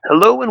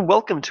Hello and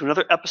welcome to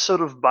another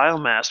episode of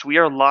Biomass. We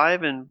are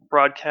live and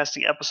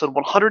broadcasting episode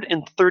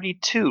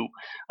 132.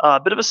 A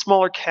bit of a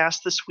smaller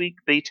cast this week.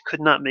 Bait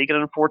could not make it,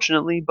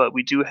 unfortunately, but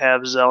we do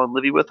have Zell and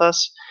Livy with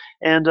us.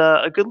 And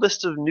a good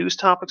list of news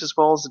topics as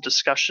well as a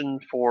discussion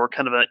for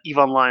kind of an EVE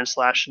Online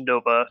 /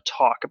 Nova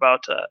talk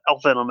about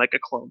Elveno Mega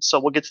Clones. So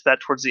we'll get to that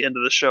towards the end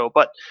of the show.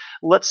 But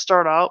let's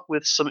start out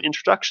with some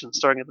introductions,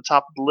 starting at the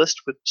top of the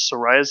list with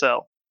Soraya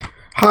Zell.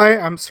 Hi,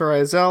 I'm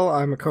Soraya Zell.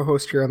 I'm a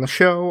co-host here on the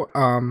show.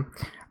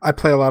 I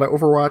play a lot of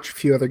Overwatch, a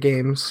few other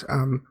games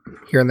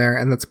here and there,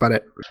 and that's about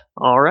it.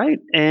 All right.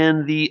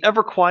 And the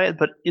ever quiet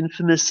but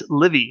infamous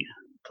Livy.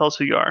 Tell us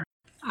who you are.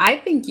 I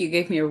think you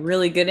gave me a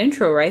really good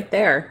intro right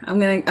there. I'm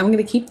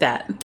gonna keep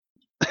that.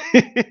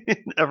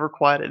 Ever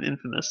quiet and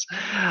infamous.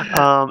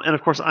 And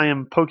of course, I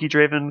am Pokey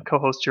Draven,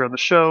 co-host here on the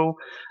show,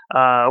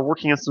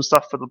 working on some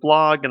stuff for the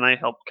blog, and I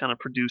help kind of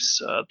produce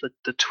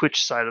the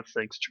Twitch side of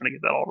things, trying to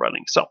get that all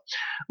running. So,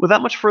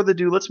 without much further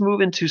ado, let's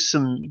move into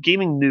some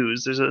gaming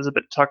news. There's a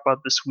bit to talk about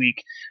this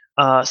week.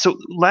 So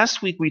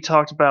last week we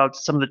talked about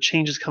some of the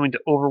changes coming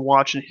to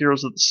Overwatch and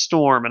Heroes of the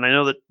Storm, and I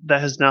know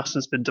that has now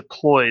since been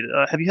deployed.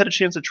 Have you had a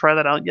chance to try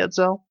that out yet,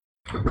 Zell?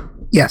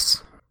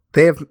 Yes,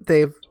 they've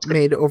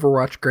made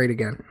Overwatch great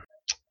again.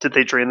 Did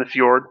they drain the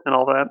fjord and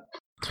all that?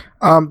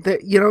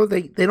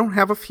 They don't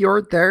have a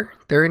fjord there.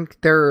 They're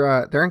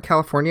in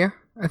California,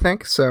 I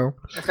think.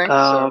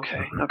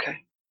 Okay.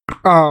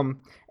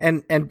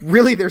 And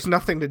really, there's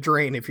nothing to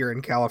drain if you're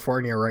in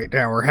California right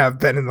now, or have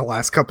been in the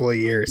last couple of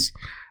years.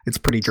 It's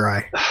pretty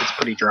dry.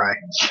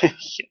 Yeah.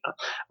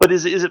 But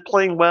is it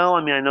playing well?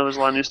 I mean, I know there's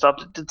a lot of new stuff.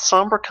 Did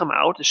Sombra come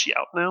out? Is she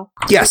out now?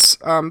 Yes,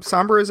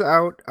 Sombra is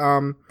out.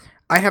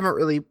 I haven't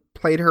really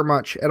played her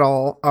much at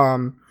all,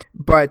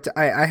 but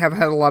I have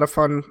had a lot of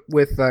fun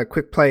with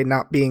Quick Play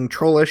not being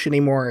trollish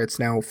anymore. It's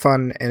now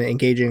fun and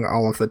engaging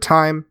all of the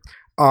time.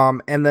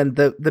 And then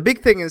the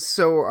big thing is,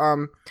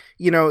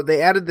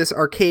 they added this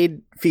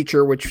arcade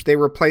feature, which they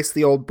replaced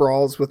the old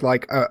brawls with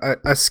like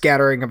a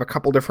scattering of a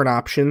couple different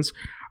options.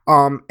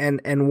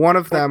 And one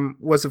of them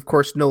was, of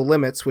course, No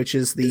Limits, which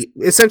is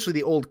essentially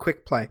the old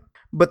Quick Play.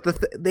 But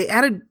they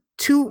added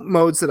two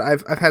modes that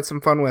I've had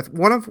some fun with.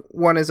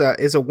 One is a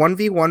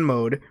 1v1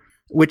 mode,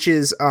 which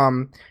is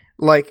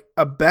like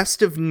a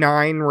best of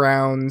 9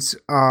 rounds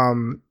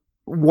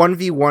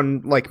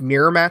 1v1 like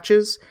mirror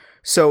matches.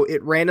 So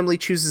it randomly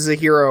chooses a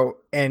hero,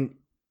 and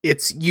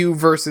it's you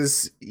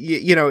versus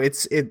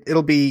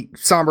it'll be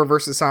Sombra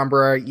versus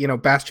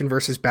Sombra, Bastion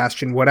versus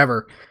Bastion,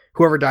 whatever.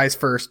 Whoever dies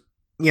first,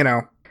 And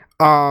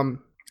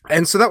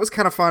so that was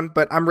kind of fun,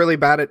 but I'm really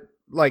bad at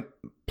like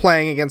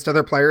playing against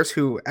other players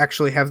who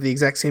actually have the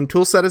exact same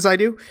tool set as I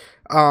do,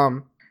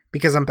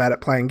 because I'm bad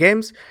at playing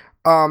games.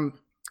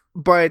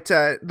 But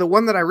the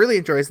one that I really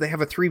enjoy is they have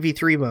a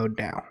 3v3 mode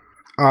now.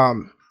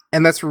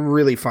 And that's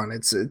really fun.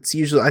 It's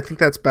usually, I think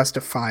that's best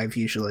of 5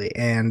 usually.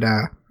 And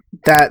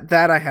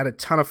that I had a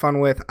ton of fun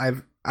with.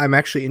 I'm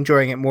actually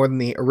enjoying it more than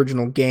the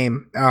original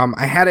game.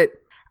 I had it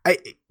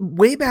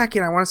way back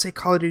in, I want to say,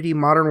 Call of Duty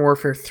Modern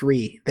Warfare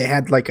 3. They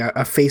had like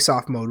a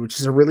face-off mode, which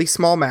is a really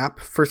small map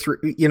for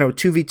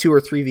 2v2 or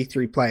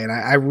 3v3 play, and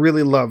I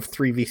really love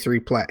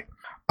 3v3 play.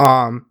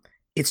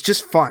 It's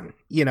just fun,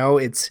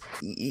 It's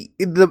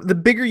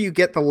the bigger you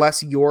get, the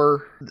less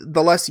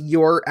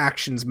your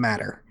actions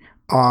matter.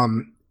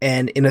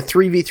 And in a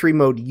 3v3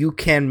 mode, you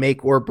can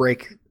make or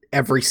break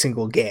every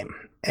single game,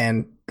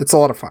 and that's a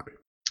lot of fun.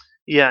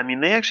 Yeah, I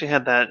mean, they actually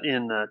had that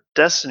in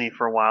Destiny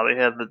for a while. They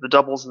had the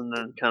doubles and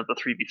then kind of the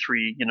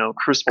 3v3,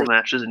 Crucible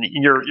matches. And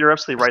you're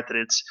absolutely right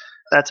that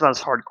that's about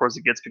as hardcore as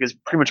it gets, because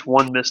pretty much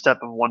one misstep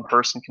of one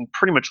person can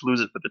pretty much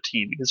lose it for the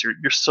team, because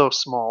you're so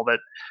small that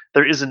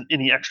there isn't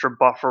any extra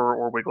buffer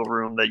or wiggle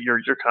room, that your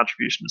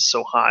contribution is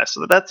so high.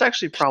 So that's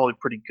actually probably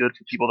pretty good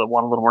for people that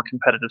want a little more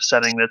competitive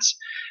setting that's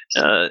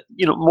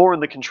more in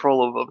the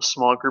control of a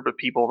small group of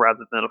people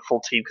rather than a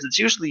full team, because it's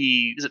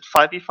usually, is it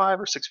 5v5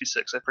 or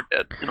 6v6? I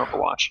forget, in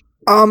Overwatch.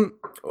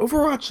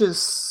 Overwatch is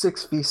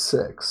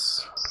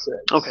 6v6.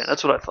 Okay,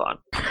 that's what I thought.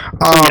 Yeah,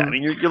 I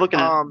mean, you're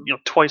looking at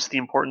twice the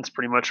importance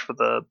pretty much for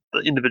the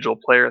individual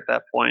player at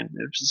that point,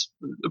 which is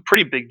a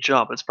pretty big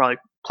jump. It's probably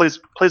plays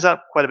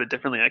out quite a bit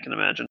differently, I can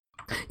imagine.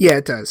 Yeah,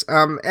 it does.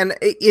 And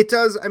it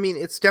does. I mean,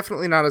 it's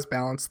definitely not as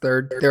balanced.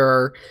 There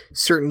are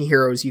certain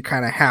heroes you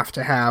kind of have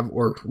to have,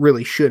 or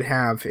really should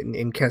have,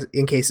 in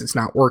case it's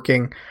not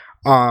working.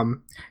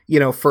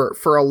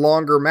 For a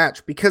longer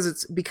match, because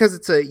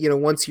it's a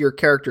once your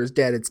character is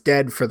dead, it's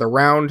dead for the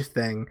round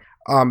thing.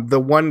 The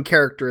one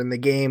character in the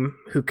game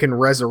who can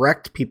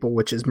resurrect people,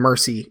 which is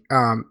Mercy.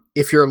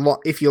 If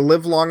you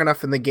live long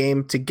enough in the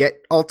game to get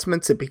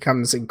ultimates, it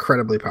becomes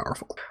incredibly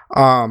powerful.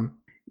 To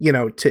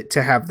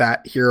have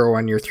that hero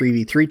on your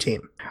 3v3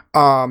 team.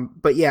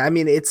 But yeah, I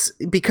mean, it's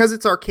because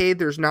it's arcade,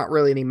 there's not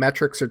really any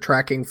metrics or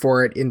tracking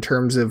for it in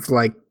terms of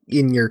like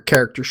in your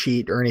character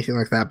sheet or anything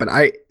like that. But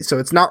so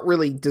it's not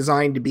really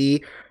designed to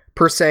be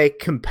per se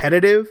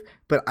competitive,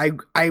 but I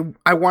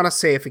want to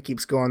say if it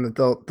keeps going that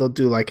they'll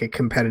do like a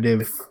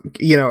competitive,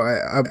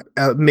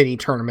 a mini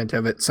tournament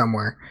of it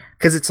somewhere,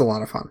 because it's a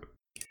lot of fun.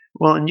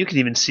 Well, and you can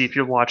even see if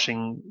you're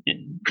watching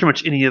pretty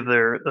much any of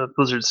their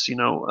Blizzard's,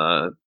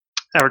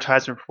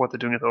 advertisement for what they're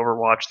doing with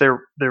Overwatch.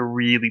 They're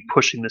really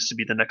pushing this to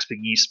be the next big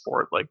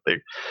esport. Like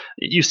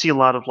you see a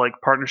lot of like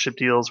partnership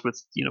deals with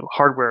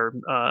hardware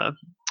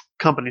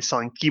companies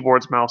selling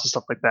keyboards, mouse, and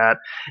stuff like that,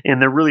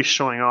 and they're really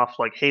showing off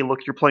like, hey, look,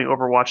 you're playing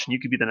Overwatch, and you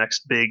could be the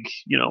next big,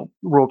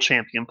 world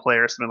champion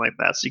player, or something like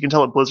that. So you can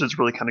tell that Blizzard's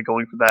really kind of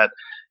going for that.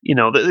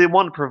 They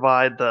want to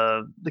provide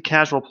the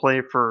casual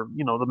play for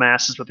the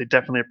masses, but they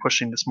definitely are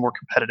pushing this more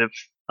competitive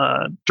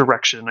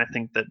direction. I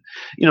think that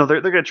they're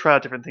going to try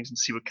out different things and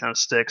see what kind of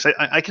sticks.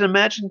 I can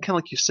imagine, kind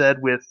of like you said,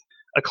 with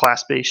a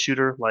class-based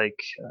shooter like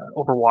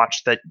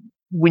Overwatch, that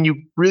when you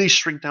really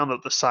shrink down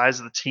the size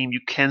of the team, you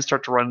can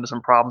start to run into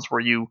some problems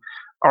where you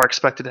are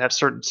expected to have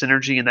certain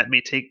synergy, and that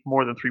may take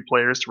more than 3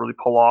 players to really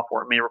pull off,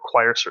 or it may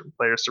require certain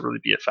players to really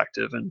be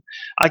effective. And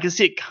I can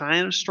see it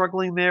kind of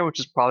struggling there, which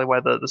is probably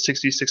why the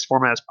 66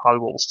 format is probably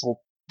what will still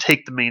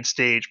take the main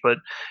stage. But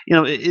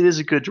it is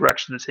a good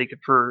direction to take it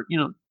for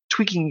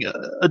tweaking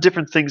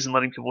different things and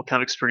letting people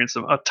kind of experience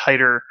a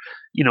tighter,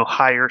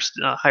 higher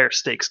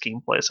stakes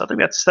gameplay. So I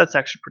think that's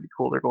actually pretty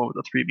cool. They're going with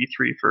a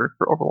 3v3 for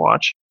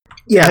Overwatch.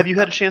 Yeah. Have you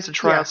had a chance to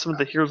try out some of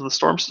the Heroes of the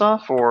Storm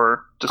stuff,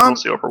 or just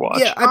mostly Overwatch?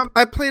 Yeah,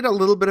 I played a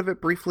little bit of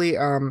it briefly.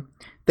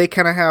 They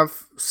kind of have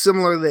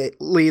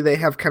similarly. They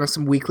have kind of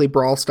some weekly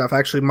brawl stuff,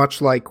 actually,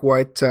 much like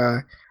what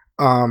they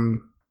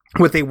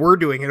were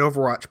doing in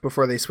Overwatch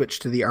before they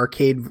switched to the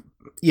arcade,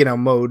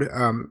 mode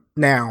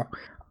now.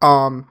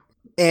 I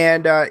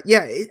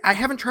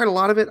haven't tried a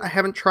lot of it. I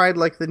haven't tried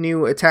like the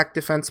new attack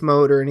defense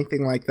mode or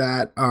anything like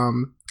that.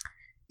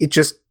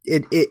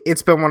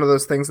 It's been one of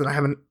those things that I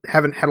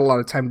haven't had a lot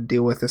of time to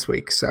deal with this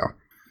week. So,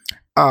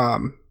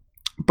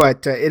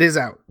 but it is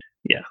out.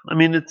 Yeah, I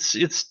mean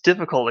it's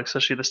difficult,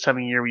 especially this time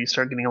of year, where you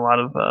start getting a lot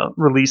of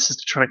releases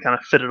to try to kind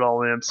of fit it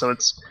all in. So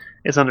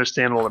it's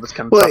understandable that it's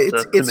kind of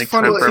tough to make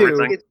time for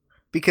everything.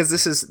 Because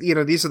this is,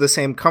 these are the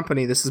same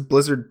company. This is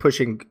Blizzard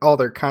pushing all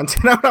their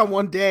content out on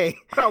one day.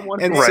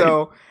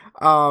 So,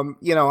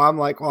 I'm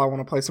like, well, I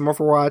want to play some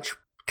Overwatch.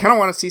 Kind of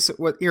want to see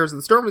what Heroes of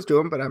the Storm is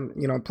doing, but I'm,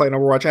 playing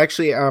Overwatch.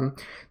 Actually,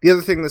 the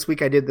other thing this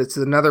week I did that's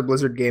another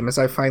Blizzard game is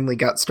I finally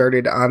got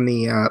started on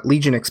the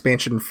Legion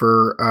expansion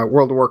for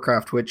World of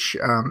Warcraft, which,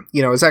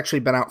 has actually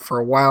been out for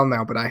a while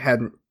now, but I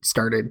hadn't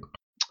started.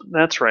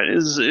 That's right.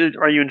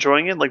 Are you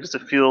enjoying it? Like, does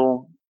it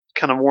feel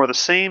kind of more the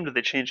same? Did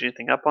they change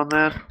anything up on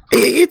that?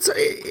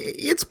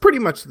 It's pretty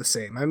much the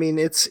same. I mean,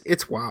 it's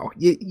WoW.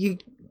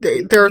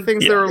 There are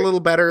things that are a little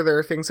better. There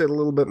are things that are a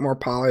little bit more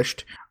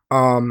polished.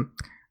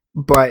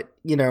 But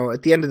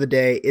at the end of the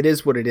day, it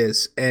is what it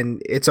is,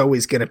 and it's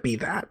always going to be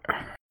that.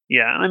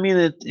 Yeah, I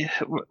mean,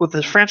 with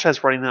the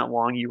franchise running that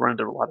long, you run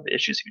into a lot of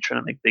issues if you try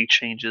to make big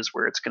changes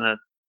where it's going to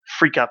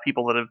freak out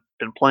people that have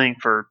been playing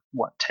for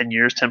 10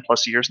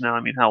 plus years now.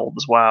 I mean, how old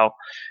is WoW?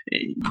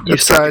 You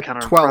start to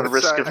kind of 12. run the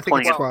risk of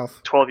playing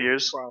 12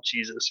 years. 12.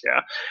 Jesus,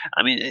 yeah.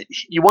 I mean,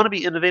 you want to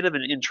be innovative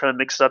and try to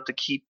mix it up to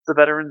keep the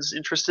veterans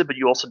interested, but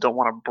you also don't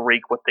want to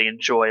break what they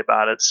enjoy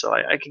about it. So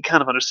I can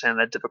kind of understand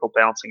that difficult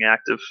balancing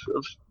act of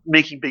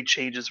making big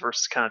changes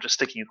versus kind of just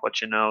sticking with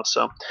what you know.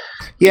 So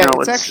yeah,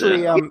 it's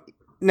actually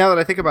now that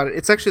I think about it,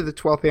 it's actually the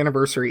 12th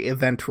anniversary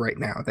event right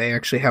now. They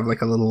actually have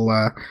like a little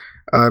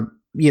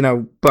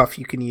buff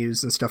you can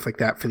use and stuff like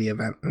that for the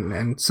event,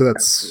 and so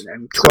that's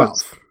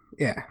 12.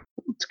 Yeah,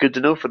 it's good to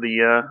know for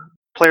the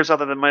players out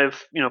there that might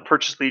have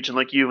purchased Legion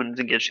like you and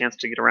didn't get a chance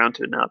to get around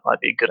to it. Now it'd probably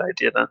be a good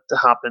idea to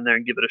hop in there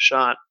and give it a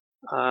shot.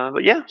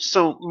 But yeah,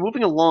 so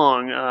moving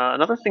along,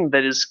 another thing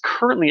that is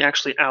currently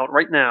actually out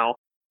right now,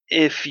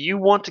 if you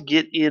want to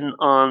get in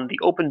on the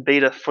open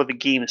beta for the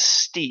game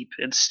Steep,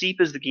 and Steep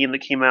is the game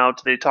that came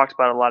out, they talked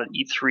about a lot at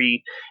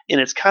E3,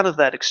 and it's kind of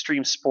that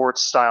extreme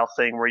sports style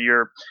thing where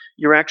you're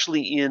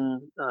actually in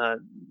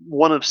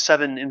one of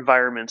 7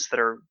 environments that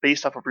are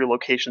based off of real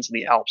locations in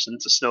the Alps, and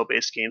it's a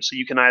snow-based game. So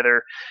you can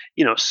either,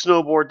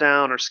 snowboard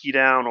down or ski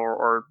down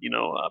or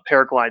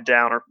paraglide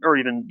down or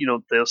even,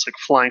 those like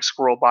flying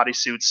squirrel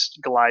bodysuits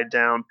glide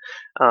down.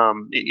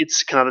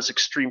 It's kind of this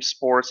extreme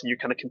sports, and you're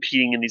kind of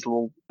competing in these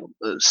little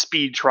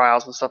speed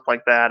trials and stuff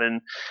like that.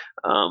 And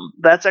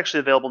that's actually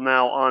available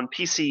now on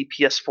PC,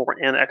 PS4,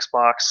 and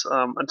Xbox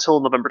until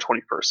November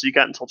 21st. So you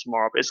got until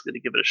tomorrow basically to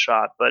give it a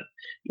shot. But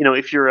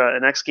if you're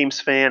an X Games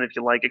fan, if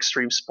you like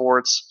extreme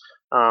sports,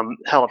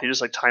 hell, if you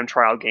just like time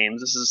trial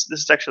games,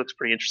 this actually looks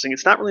pretty interesting.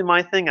 It's not really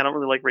my thing. I don't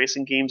really like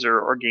racing games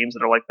or games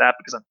that are like that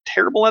because I'm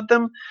terrible at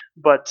them.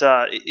 But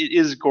it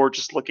is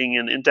gorgeous looking,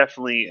 and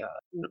definitely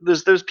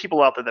there's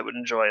people out there that would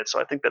enjoy it.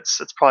 So I think that's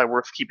probably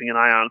worth keeping an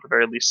eye on at the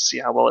very least to see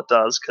how well it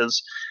does,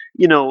 because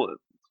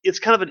it's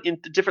kind of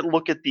a different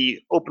look at the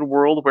open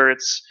world, where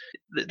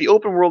the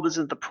open world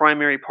isn't the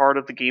primary part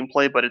of the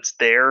gameplay, but it's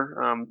there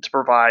to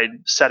provide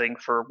setting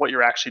for what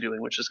you're actually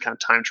doing, which is kind of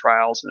time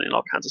trials and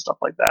all kinds of stuff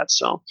like that.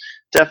 So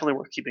definitely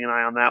worth keeping an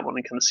eye on that one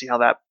and kind of see how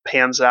that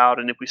pans out,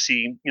 and if we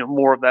see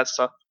more of that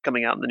stuff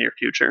coming out in the near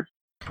future.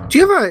 Do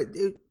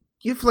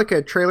you have like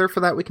a trailer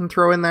for that we can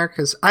throw in there?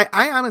 Because I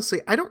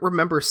honestly I don't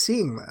remember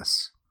seeing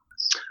this.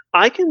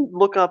 I can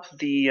look up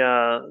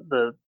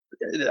the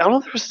I don't know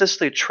if it was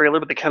necessarily a trailer,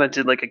 but they kind of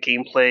did like a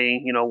gameplay,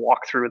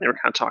 walkthrough, and they were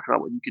kind of talking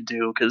about what you could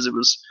do because it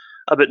was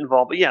a bit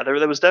involved. But yeah,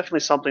 there was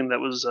definitely something that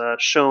was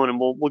shown, and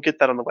we'll get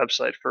that on the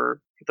website for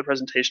the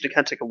presentation to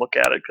kind of take a look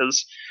at it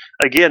because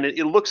again,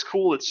 it looks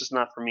cool. It's just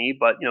not for me,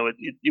 but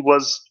it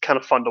was kind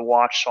of fun to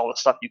watch all the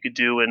stuff you could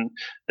do, and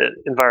the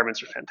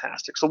environments are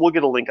fantastic. So we'll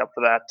get a link up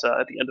for that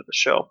at the end of the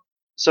show.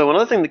 So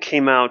another thing that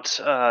came out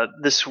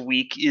this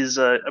week is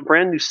a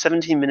brand new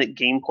 17-minute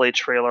gameplay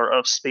trailer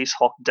of Space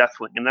Hulk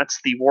Deathwing, and that's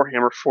the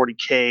Warhammer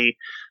 40k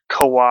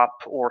co-op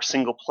or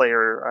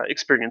single-player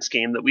experience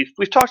game that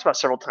we've talked about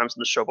several times in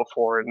the show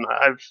before, and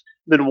I've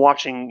been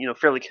watching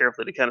fairly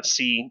carefully to kind of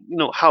see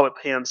how it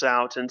pans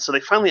out. And so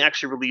they finally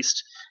actually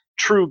released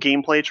true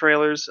gameplay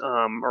trailers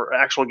or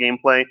actual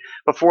gameplay.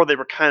 Before they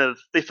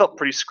felt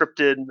pretty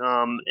scripted,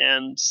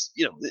 and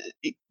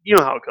you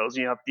know how it goes.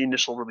 You have the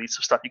initial release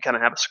of stuff, you kind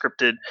of have a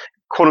scripted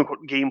quote unquote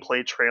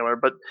gameplay trailer,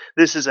 but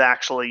this is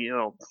actually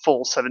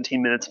full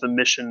 17 minutes of a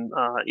mission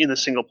in the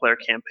single player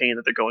campaign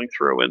that they're going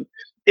through. And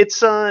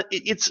it's a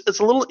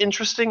little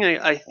interesting.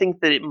 I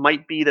think that it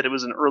might be that it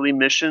was an early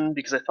mission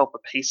because I felt the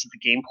pace of the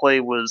gameplay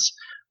was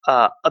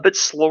a bit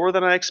slower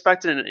than I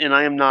expected, and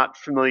I am not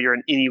familiar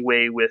in any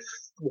way with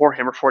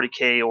Warhammer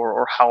 40k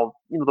or how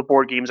the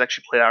board games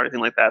actually play out or anything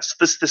like that. So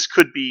this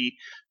could be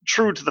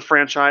true to the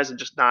franchise and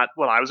just not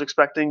what I was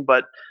expecting.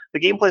 But the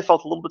gameplay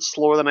felt a little bit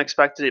slower than I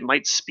expected. It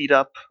might speed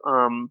up,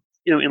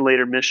 in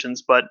later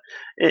missions, but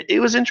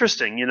it was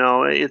interesting.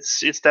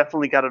 It's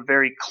definitely got a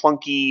very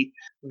clunky,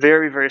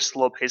 very very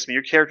slow pace. I mean,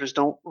 your characters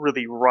don't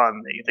really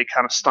run; they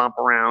kind of stomp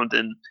around,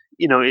 and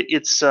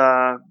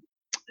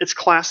it's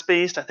class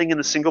based. I think in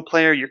the single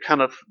player, you're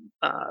kind of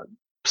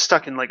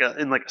stuck in like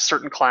a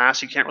certain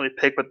class. You can't really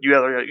pick, but you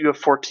have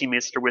 4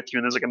 teammates that are with you,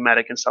 and there's like a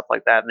medic and stuff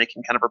like that, and they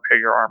can kind of repair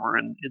your armor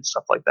and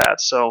stuff like that.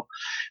 So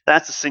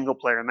that's the single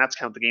player, and that's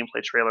kind of the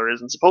gameplay trailer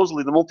is. And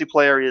supposedly the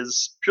multiplayer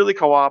is purely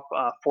co-op,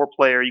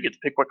 4-player. You get to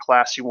pick what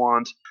class you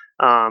want,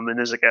 and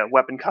there's like a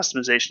weapon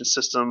customization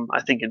system.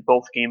 I think in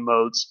both game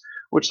modes,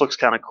 which looks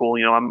kind of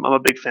cool. I'm a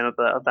big fan of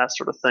that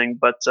sort of thing,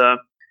 but.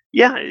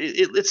 Yeah,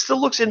 it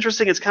still looks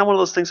interesting. It's kind of one of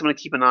those things I'm going to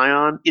keep an eye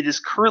on. It is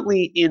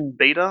currently in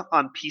beta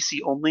on PC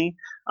only.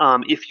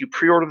 If you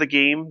pre-order the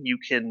game, you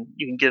can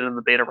get it in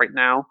the beta right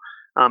now.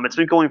 It's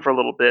been going for a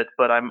little bit,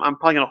 but I'm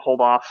probably going to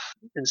hold off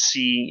and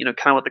see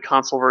kind of what the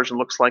console version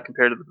looks like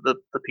compared to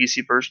the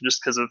PC version,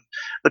 just because of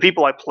the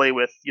people I play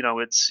with.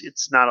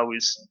 It's not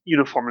always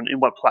uniform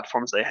in what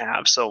platforms they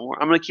have. So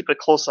I'm going to keep a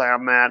close eye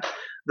on that.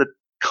 The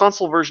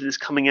console version is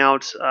coming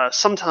out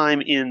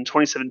sometime in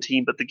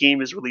 2017, but the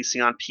game is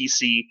releasing on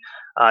PC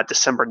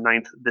December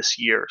 9th this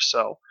year.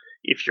 So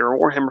if you're a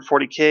Warhammer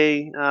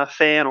 40k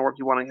fan, or if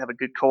you want to have a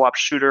good co-op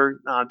shooter,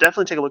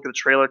 definitely take a look at the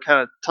trailer. Kind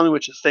of tell me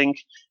what you think.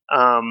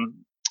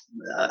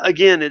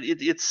 Again,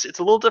 it's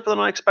a little different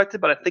than I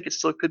expected, but I think it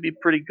still could be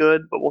pretty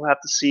good. But we'll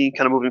have to see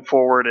kind of moving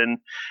forward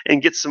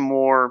and get some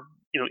more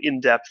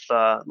in-depth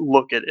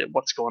look at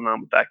what's going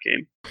on with that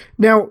game.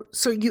 Now,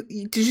 so you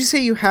did you say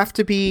you have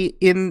to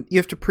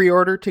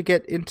pre-order to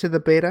get into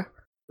the beta?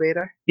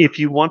 If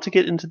you want to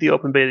get into the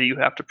open beta, you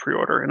have to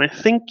pre-order, and I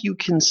think you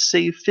can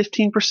save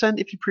 15%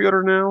 if you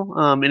pre-order now.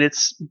 And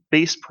its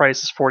base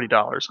price is $40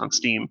 on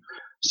Steam,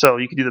 so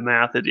you can do the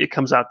math. It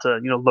comes out to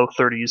low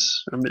 30s,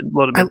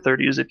 low to mid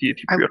 30s if you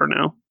pre-order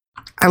now.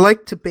 I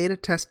like to beta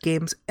test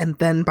games and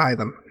then buy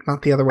them,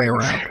 not the other way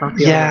around.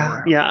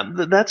 Yeah,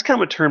 that's kind of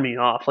what turned me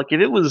off. Like if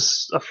it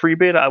was a free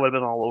beta, I would have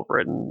been all over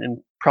it and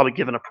probably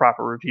given a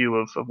proper review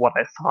of what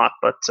I thought.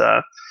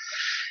 But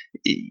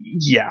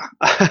yeah,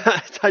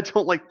 I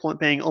don't like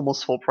paying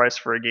almost full price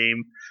for a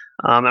game.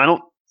 And I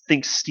don't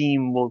think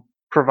Steam will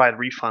provide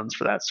refunds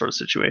for that sort of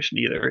situation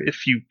either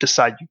if you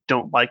decide you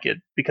don't like it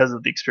because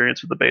of the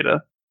experience with the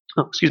beta.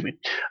 Oh, excuse me.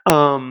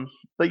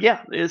 But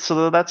yeah,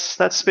 so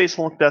that's Space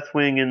Hulk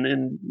Deathwing,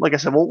 and like I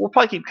said, we'll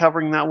probably keep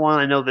covering that one.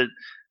 I know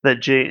that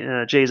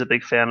Jay is a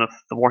big fan of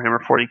the Warhammer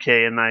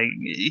 40k, and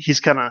he's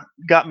kind of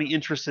got me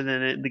interested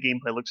in it, and the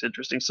gameplay looks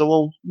interesting.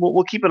 So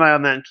we'll keep an eye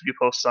on that and keep you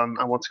posted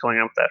on what's going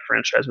on with that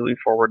franchise moving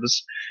forward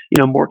as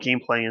more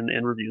gameplay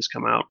and reviews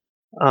come out.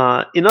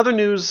 In other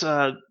news.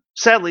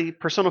 Sadly,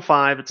 Persona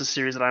 5, it's a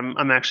series that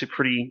I'm actually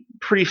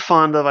pretty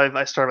fond of.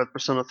 I started with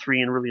Persona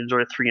 3 and really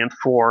enjoyed 3 and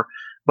 4.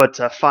 But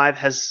 5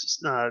 has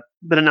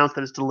been announced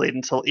that it's delayed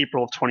until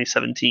April of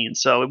 2017.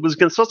 So it was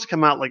supposed to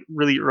come out like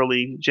really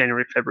early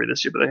January, February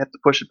this year, but they have to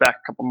push it back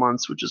a couple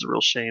months, which is a real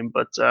shame.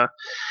 But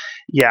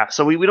yeah,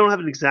 so we don't have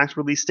an exact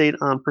release date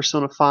on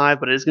Persona 5,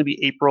 but it is going to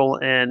be April,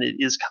 and it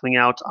is coming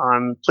out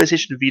on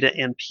PlayStation Vita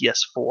and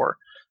PS4,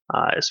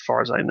 as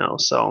far as I know.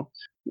 So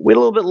wait a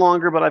little bit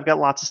longer, but I've got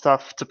lots of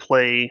stuff to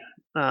play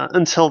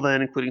until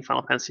then, including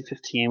Final Fantasy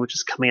 15, which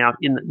is coming out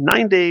in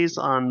 9 days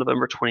on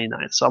November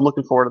 29th. So I'm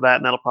looking forward to that,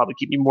 and that'll probably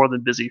keep me more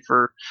than busy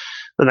for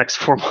the next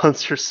 4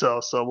 months or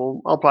so.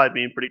 So I'll probably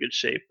be in pretty good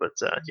shape. But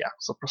yeah,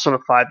 so Persona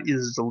 5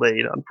 is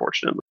delayed,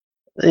 unfortunately.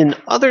 In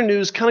other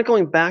news, kind of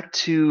going back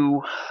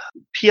to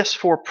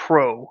PS4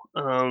 Pro.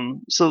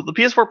 So the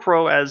PS4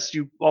 Pro, as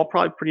you all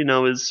probably pretty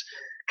know, is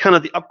kind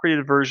of the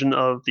upgraded version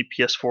of the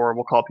PS4.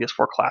 We'll call it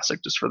PS4 Classic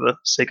just for the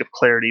sake of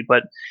clarity,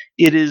 but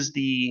it is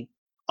the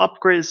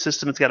upgraded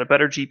system. It's got a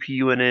better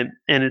GPU in it,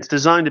 and it's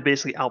designed to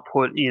basically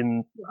output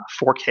in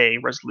 4K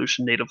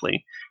resolution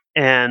natively.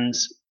 And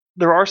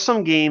there are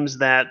some games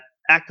that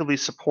actively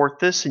support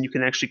this, and you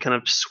can actually kind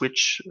of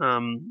switch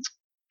kind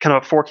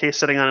of a 4K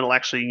setting on. It'll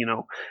actually,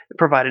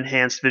 provide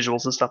enhanced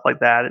visuals and stuff like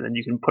that, and then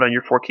you can put on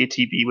your 4K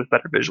TV with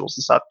better visuals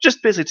and stuff.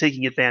 Just basically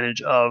taking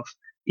advantage of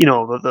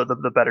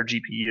the better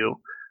GPU.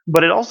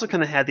 But it also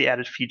kind of had the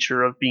added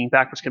feature of being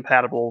backwards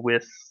compatible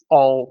with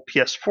all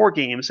PS4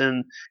 games,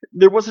 and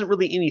there wasn't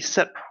really any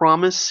set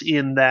promise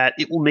in that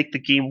it will make the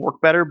game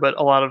work better. But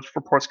a lot of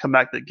reports come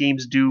back that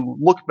games do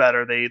look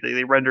better,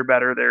 they render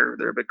better,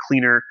 they're a bit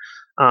cleaner,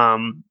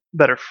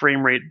 better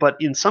frame rate. But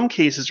in some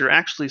cases, you're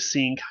actually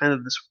seeing kind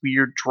of this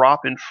weird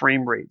drop in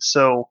frame rate.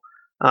 So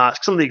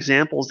some of the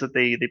examples that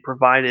they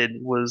provided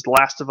was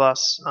Last of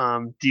Us,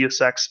 Deus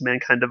Ex,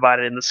 Mankind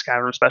Divided, and the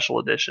Skyrim Special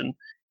Edition,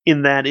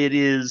 in that it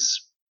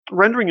is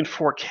rendering in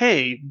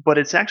 4K, but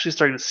it's actually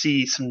starting to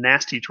see some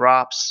nasty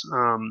drops,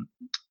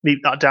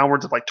 maybe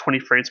downwards of like 20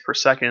 frames per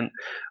second,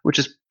 which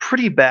is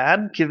pretty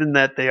bad given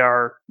that they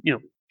are,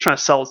 trying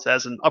to sell it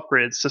as an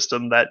upgraded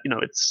system that,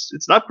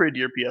 it's an upgrade to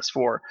your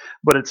PS4,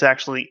 but it's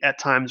actually at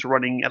times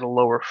running at a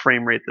lower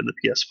frame rate than the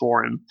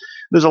PS4. And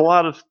there's a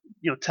lot of,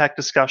 tech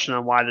discussion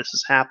on why this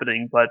is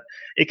happening, but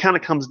it kind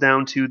of comes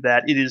down to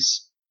that it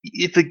is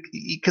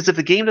because if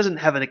the game doesn't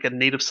have a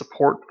native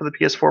support for the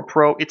PS4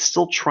 Pro, it's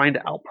still trying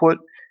to output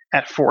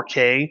at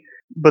 4K,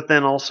 but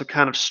then also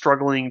kind of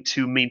struggling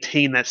to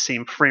maintain that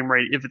same frame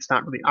rate if it's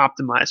not really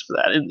optimized for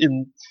that.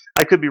 And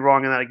I could be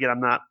wrong on that. Again, I'm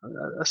not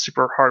a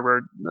super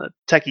hardware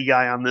techie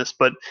guy on this,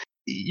 but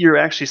you're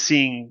actually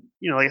seeing,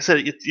 like I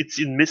said, it's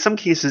in some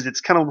cases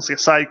it's kind of almost like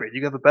a side grade.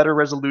 You have a better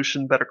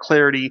resolution, better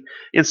clarity.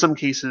 In some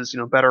cases,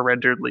 better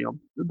rendered,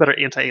 better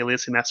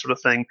anti-aliasing, that sort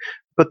of thing.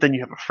 But then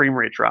you have a frame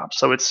rate drop.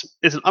 So it's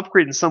an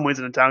upgrade in some ways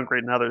and a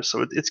downgrade in others.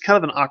 So it's kind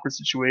of an awkward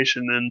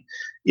situation. And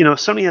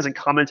Sony hasn't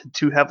commented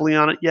too heavily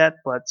on it yet.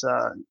 But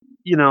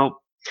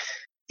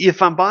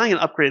if I'm buying an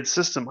upgraded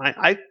system,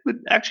 I would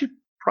actually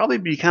probably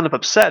be kind of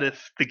upset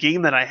if the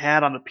game that I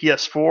had on the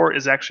PS4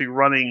 is actually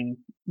running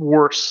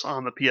worse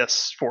on the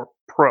PS4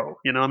 Pro.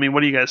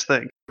 What do you guys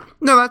think?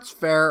 No, that's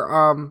fair.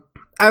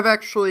 I've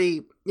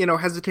actually,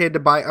 hesitated to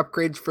buy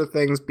upgrades for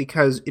things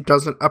because it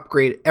doesn't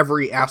upgrade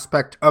every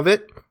aspect of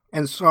it.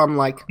 And so I'm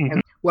like,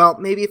 well,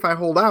 maybe if I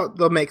hold out,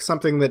 they'll make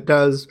something that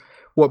does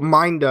what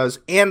mine does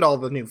and all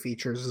the new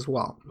features as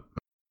well.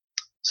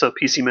 So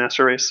PC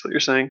Master Race, what you're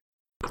saying?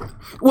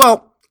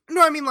 Well,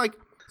 no, I mean,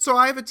 so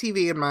I have a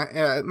TV in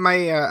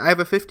I have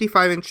a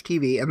 55-inch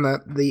TV, and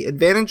the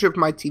advantage of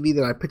my TV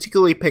that I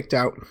particularly picked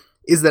out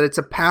is that it's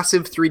a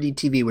passive 3D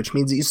TV, which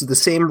means it uses the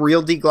same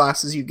Real D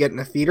glasses you get in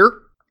a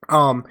theater,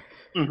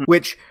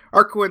 which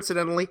are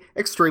coincidentally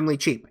extremely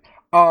cheap.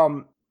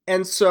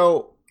 And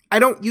so I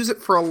don't use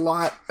it for a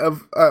lot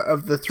of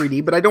the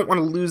 3D, but I don't want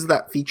to lose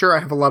that feature. I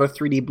have a lot of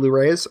 3D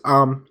Blu-rays,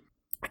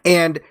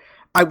 and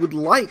I would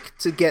like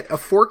to get a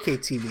 4K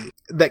TV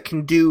that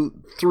can do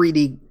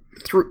 3D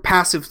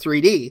passive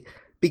 3D,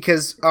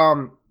 because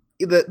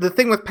the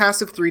thing with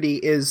passive 3D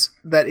is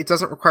that it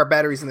doesn't require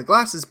batteries in the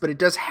glasses, but it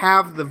does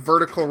have the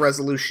vertical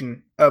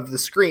resolution of the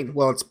screen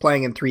while it's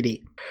playing in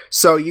 3D.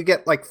 So you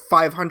get like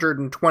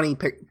 520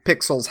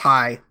 pixels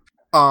high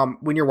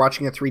when you're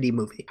watching a 3D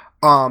movie.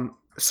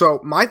 So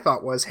my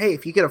thought was, hey,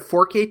 if you get a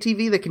 4K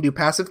TV that can do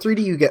passive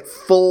 3D, you get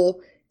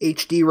full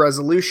HD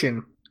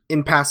resolution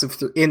in passive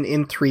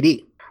in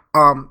 3D.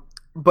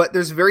 But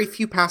there's very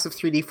few passive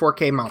 3D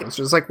 4K models.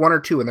 There's like one or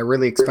two, and they're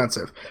really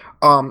expensive.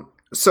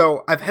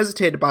 So I've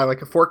hesitated to buy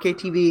like a 4K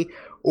TV,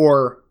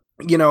 or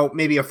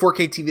maybe a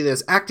 4K TV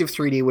that's active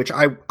 3D, which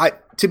I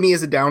to me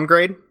is a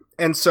downgrade.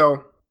 And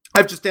so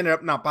I've just ended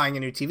up not buying a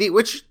new TV,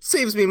 which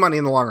saves me money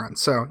in the long run.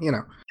 So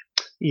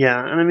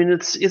Yeah, and I mean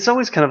it's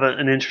always kind of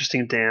an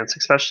interesting dance,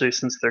 especially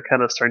since they're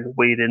kind of starting to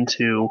wade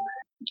into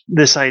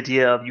this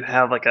idea of you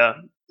have like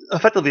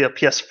effectively a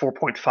PS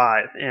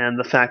 4.5, and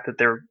the fact that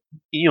they're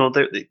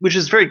which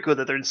is very good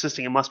that they're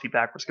insisting it must be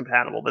backwards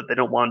compatible, that they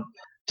don't want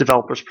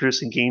developers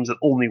producing games that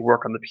only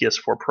work on the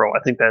PS4 Pro. I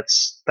think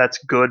that's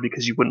good,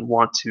 because you wouldn't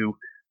want to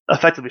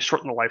effectively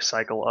shorten the life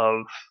cycle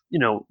of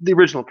the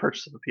original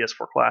purchase of the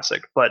PS4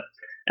 Classic. But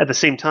at the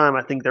same time,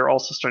 I think they're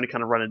also starting to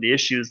kind of run into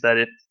issues that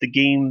if the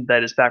game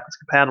that is backwards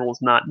compatible is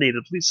not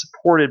natively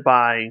supported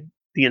by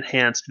the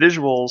enhanced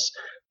visuals,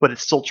 but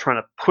it's still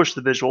trying to push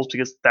the visuals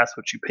because that's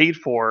what you paid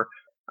for,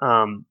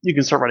 you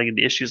can start running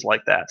into issues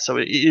like that. So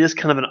it is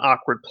kind of an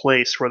awkward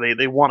place where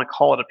they want to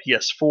call it a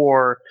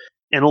PS4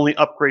 and only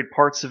upgrade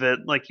parts of it,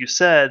 like you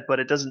said, but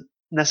it doesn't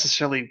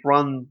necessarily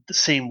run the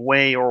same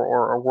way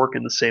or work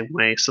in the same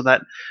way. So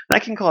that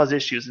can cause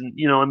issues. And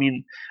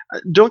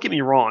don't get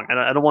me wrong,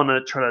 I don't want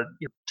to try to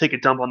take a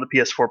dump on the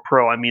PS4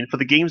 Pro. I mean, for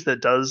the games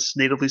that does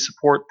natively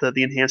support the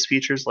enhanced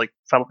features, like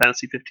Final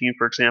Fantasy 15,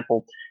 for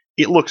example,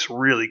 it looks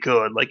really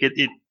good. Like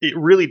it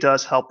really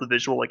does help the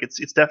visual. Like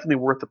it's definitely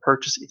worth the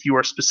purchase if you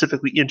are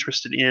specifically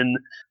interested in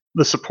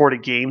the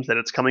supported games that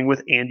it's coming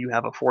with, and you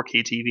have a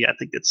 4K TV. I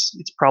think it's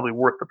probably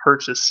worth the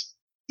purchase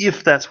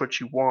if that's what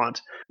you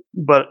want.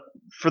 But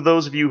for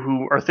those of you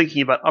who are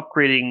thinking about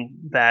upgrading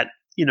that,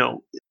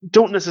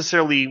 don't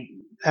necessarily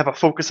have a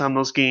focus on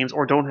those games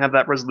or don't have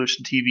that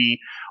resolution TV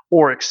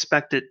or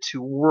expect it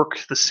to work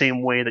the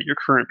same way that your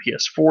current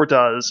PS4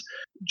 does,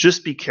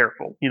 just be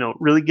careful.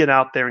 Really get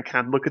out there and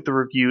kind of look at the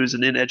reviews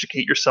and then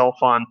educate yourself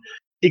on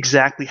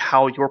exactly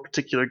how your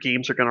particular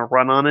games are going to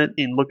run on it,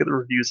 and look at the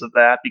reviews of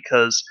that,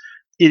 because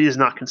it is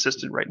not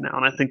consistent right now.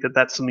 And I think that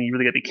that's something you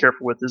really got to be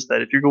careful with, is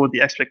that if you're going with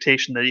the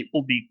expectation that it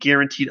will be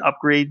guaranteed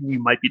upgrade,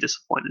 you might be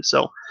disappointed.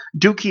 So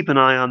do keep an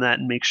eye on that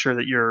and make sure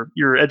that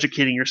you're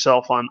educating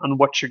yourself on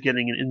what you're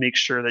getting, and make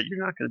sure that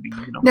you're not going to be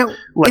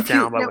let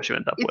down by what you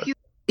end up with.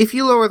 If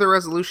you lower the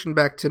resolution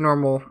back to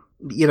normal,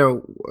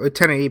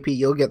 1080p,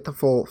 you'll get the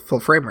full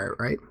frame rate,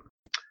 right?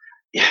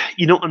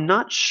 I'm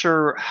not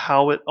sure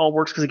how it all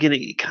works, because again,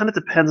 it kind of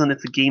depends on if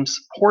the game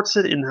supports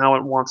it and how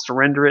it wants to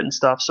render it and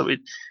stuff. So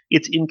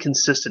it's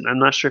inconsistent. I'm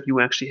not sure if you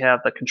actually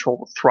have the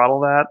control to throttle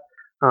that.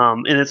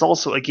 And it's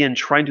also, again,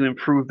 trying to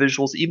improve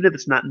visuals. Even if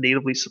it's not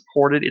natively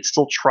supported, it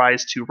still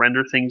tries to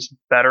render things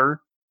better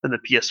than the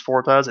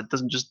PS4 does. It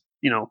doesn't just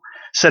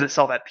set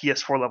itself at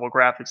PS4 level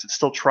graphics. It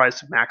still tries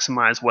to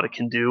maximize what it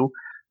can do,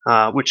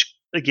 which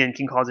again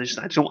can cause issues.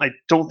 I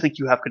don't think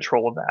you have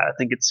control of that. I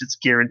think it's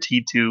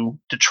guaranteed to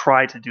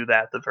try to do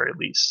that at the very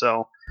least.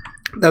 So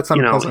that's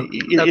unpleasant.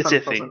 It's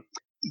iffy.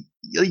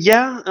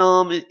 Yeah,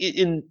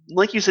 in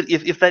like you said,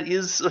 if that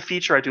is a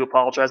feature, I do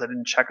apologize. I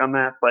didn't check on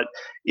that, but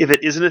if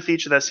it isn't a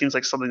feature, that seems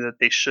like something that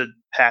they should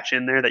patch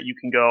in there. That you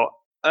can go,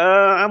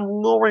 I'm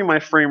lowering my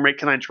frame rate.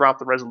 Can I drop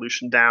the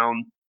resolution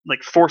down?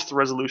 Like force the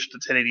resolution to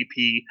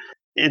 1080p,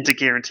 and to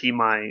guarantee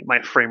my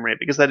frame rate,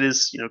 because that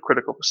is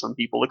critical for some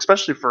people,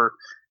 especially for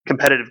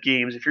competitive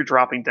games. If you're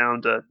dropping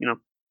down to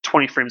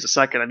 20 frames a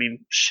second, I mean,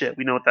 shit,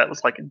 we know what that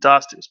was like in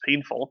Dust. It was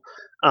painful.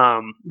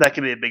 That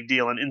can be a big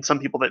deal, and some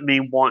people that may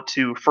want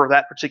to, for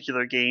that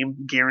particular game,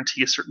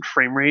 guarantee a certain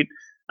frame rate,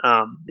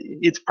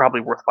 it's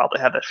probably worthwhile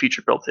to have that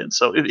feature built in.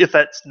 So if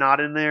that's not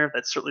in there,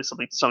 that's certainly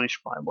something Sony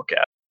should probably look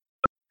at.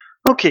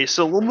 Okay,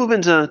 so we'll move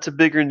into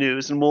bigger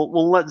news, and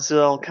we'll let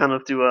Zell kind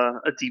of do a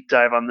deep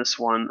dive on this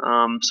one.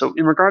 So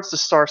in regards to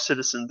Star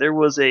Citizen, there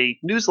was a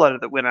newsletter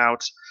that went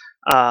out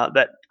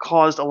that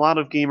caused a lot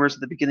of gamers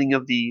at the beginning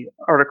of the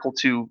article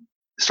to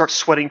start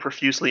sweating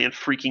profusely and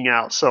freaking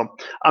out. So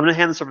I'm going to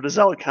hand this over to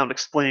Zell to kind of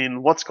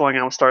explain what's going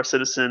on with Star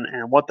Citizen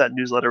and what that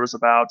newsletter was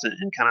about,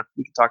 and kind of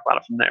we can talk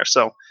about it from there.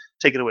 So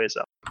take it away,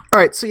 Zell.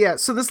 All right,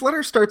 so this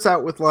letter starts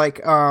out with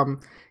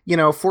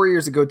 4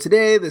 years ago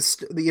today, this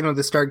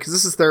started, because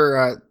this is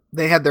their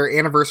they had their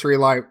anniversary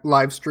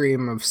live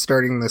stream of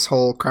starting this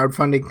whole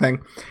crowdfunding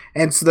thing.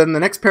 And so then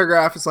the next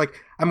paragraph is like,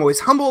 I'm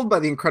always humbled by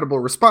the incredible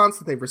response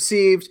that they've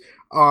received.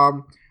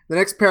 The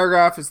next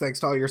paragraph is,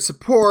 thanks to all your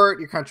support,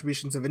 your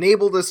contributions have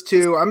enabled us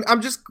to.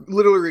 I'm just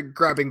literally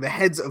grabbing the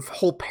heads of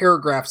whole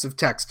paragraphs of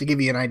text to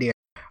give you an idea.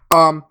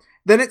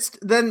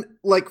 Then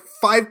like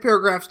 5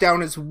 paragraphs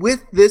down is,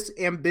 with this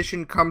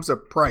ambition comes a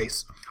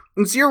price.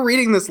 And so you're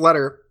reading this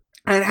letter,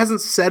 and it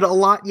hasn't said a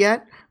lot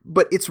yet,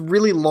 but it's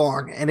really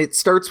long, and it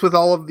starts with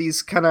all of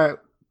these kind of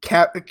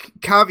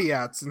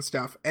caveats and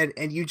stuff, and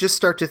you just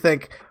start to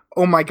think,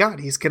 oh my god,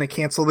 he's going to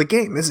cancel the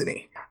game, isn't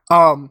he?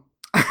 But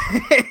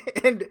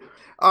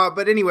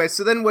anyway,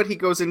 so then what he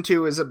goes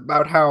into is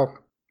about how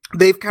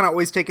they've kind of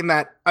always taken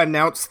that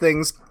announce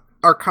things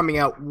are coming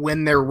out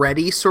when they're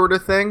ready sort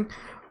of thing,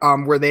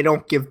 where they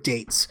don't give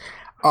dates.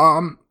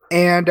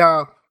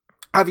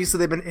 Obviously,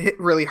 they've been hit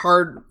really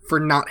hard for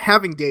not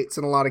having dates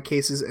in a lot of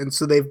cases, and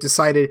so they've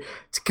decided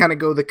to kind of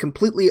go the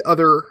completely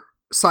other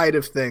side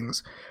of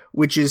things,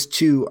 which is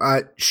to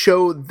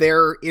show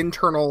their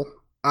internal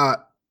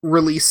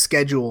release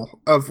schedule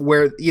of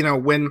where,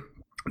 when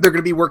they're going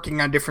to be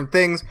working on different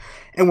things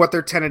and what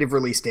their tentative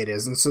release date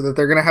is. And so that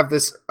they're going to have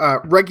this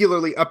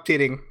regularly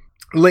updating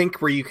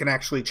link where you can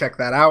actually check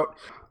that out.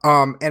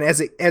 And as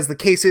the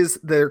case is,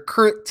 their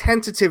current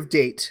tentative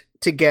date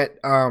to get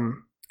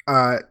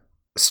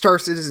Star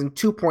Citizen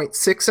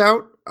 2.6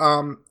 out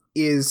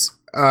is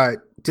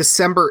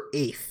December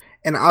 8th.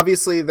 And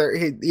obviously there,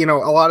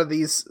 a lot of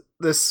this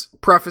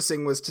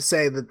prefacing was to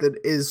say that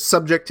is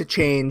subject to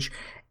change,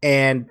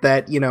 and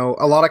that,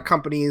 a lot of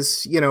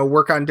companies,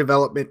 work on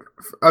development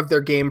of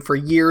their game for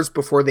years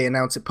before they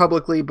announce it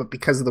publicly, but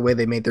because of the way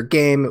they made their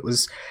game, it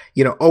was,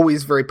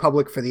 always very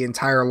public for the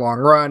entire long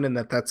run, and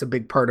that's a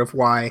big part of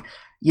why,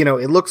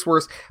 it looks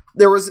worse.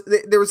 There was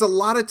a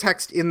lot of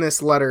text in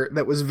this letter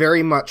that was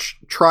very much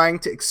trying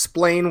to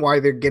explain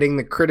why they're getting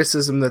the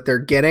criticism that they're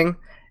getting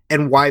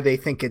and why they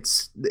think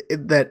it's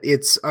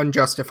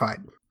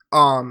unjustified.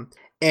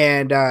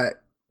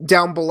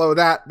 Down below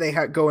that, they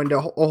go into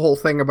a whole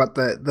thing about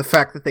the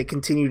fact that they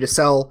continue to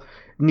sell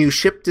new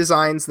ship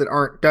designs that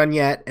aren't done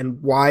yet,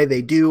 and why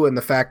they do, and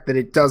the fact that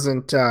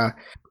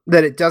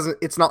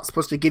it's not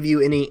supposed to give you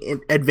any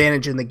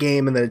advantage in the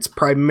game, and that it's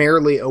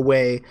primarily a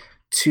way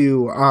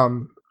to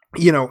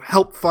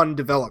help fund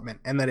development,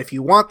 and that if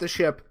you want the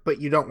ship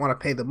but you don't want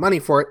to pay the money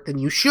for it, then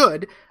you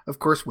should, of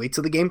course, wait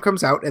till the game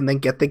comes out and then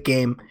get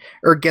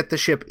the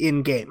ship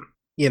in game.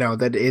 You're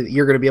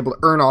going to be able to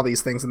earn all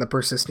these things in the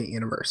persistent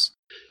universe.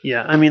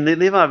 Yeah, I mean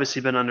they've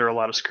obviously been under a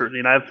lot of scrutiny,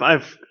 and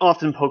I've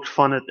often poked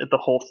fun at the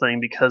whole thing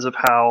because of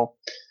how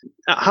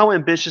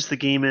ambitious the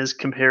game is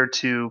compared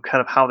to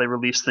kind of how they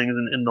release things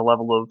in the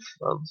level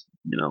of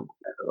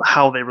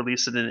how they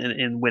release it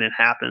and when it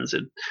happens.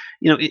 And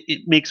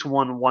it makes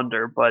one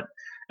wonder, but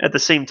at the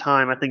same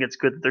time, I think it's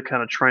good that they're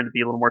kind of trying to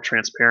be a little more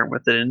transparent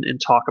with it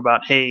and talk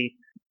about, hey,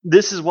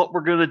 this is what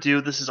we're going to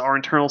do. This is our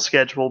internal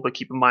schedule, but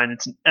keep in mind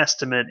it's an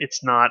estimate.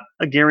 It's not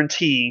a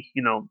guarantee.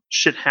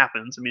 Shit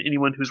happens. I mean,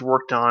 anyone who's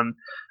worked on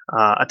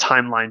a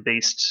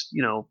timeline-based,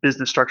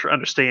 business structure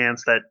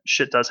understands that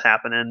shit does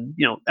happen, and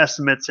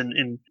estimates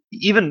and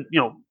even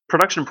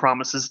production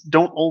promises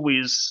don't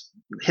always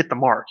hit the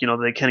mark.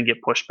 They can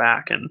get pushed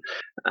back, and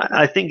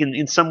I think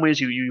in some ways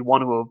you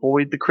want to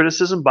avoid the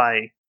criticism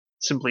by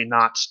simply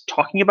not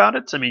talking about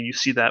it. I mean, you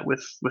see that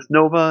with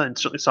Nova, and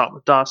certainly saw it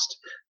with Dust,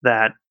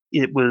 that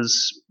it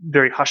was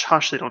very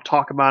hush-hush. They don't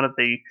talk about it.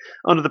 They,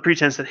 under the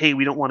pretense that, hey,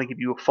 we don't want to give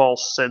you a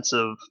false sense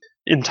of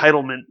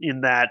entitlement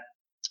in that,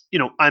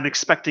 I'm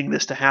expecting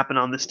this to happen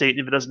on this date, and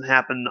if it doesn't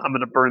happen, I'm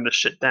going to burn this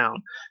shit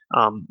down.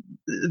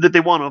 That they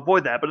want to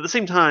avoid that. But at the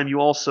same time,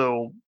 you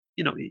also,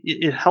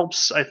 it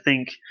helps, I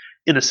think,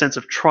 in a sense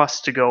of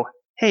trust to go,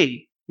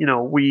 hey,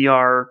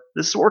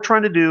 this is what we're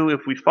trying to do.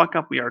 If we fuck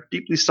up, we are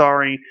deeply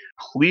sorry.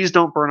 Please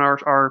don't burn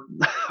our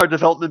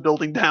development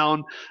building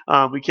down.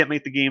 We can't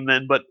make the game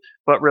then, but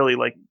really,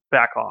 like,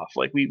 back off.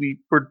 Like,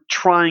 we're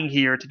trying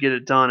here to get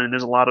it done, and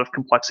there's a lot of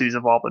complexities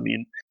involved. I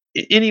mean,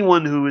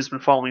 anyone who has been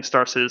following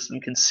Star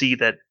Citizen can see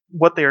that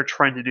what they are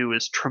trying to do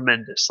is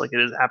tremendous. Like, it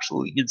is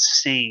absolutely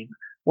insane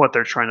what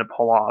they're trying to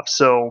pull off.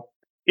 So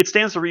it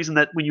stands to reason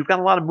that when you've got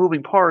a lot of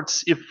moving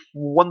parts, if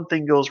one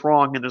thing goes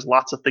wrong, and there's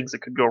lots of things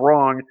that could go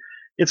wrong,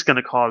 it's going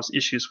to cause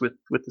issues with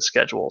the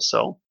schedule.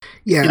 So,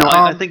 yeah,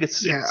 I think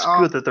it's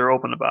good that they're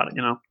open about it.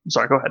 I'm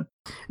sorry, go ahead.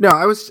 No,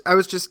 I was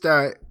just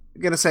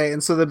gonna say,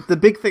 and so the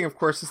big thing, of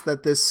course, is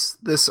that this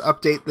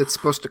update that's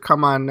supposed to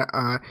come on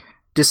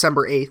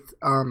December 8th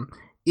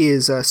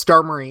is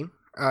Star Marine.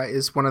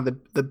 Is one of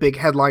the big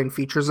headline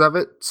features of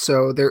it.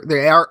 So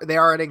they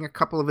are adding a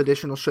couple of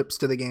additional ships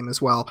to the game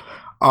as well.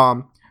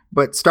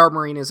 But Star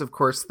Marine is, of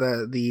course,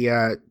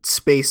 the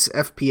space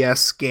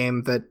FPS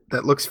game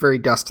that looks very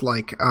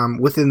Dust-like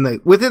within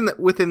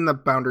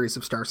the boundaries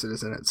of Star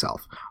Citizen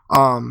itself.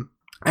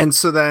 And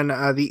so then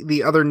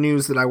the other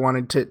news that I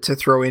wanted to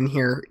throw in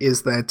here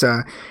is that,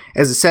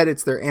 as I said,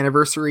 it's their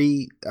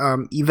anniversary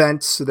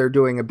event. So they're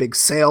doing a big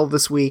sale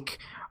this week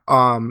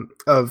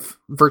of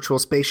virtual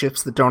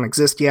spaceships that don't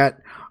exist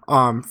yet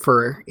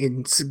for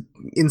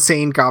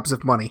insane gobs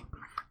of money.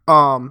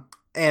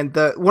 And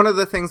one of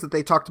the things that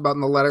they talked about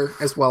in the letter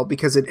as well,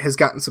 because it has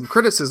gotten some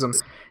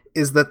criticisms,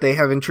 is that they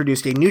have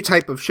introduced a new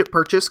type of ship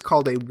purchase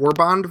called a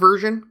Warbond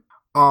version.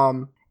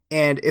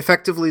 And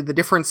effectively, the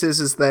difference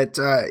is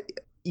that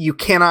you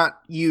cannot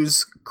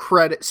use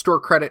store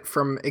credit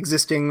from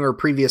existing or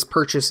previous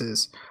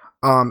purchases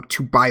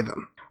to buy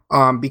them.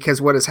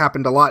 Because what has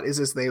happened a lot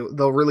is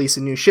they'll release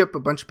a new ship. A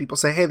bunch of people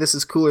say, "Hey, this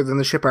is cooler than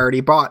the ship I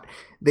already bought."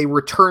 They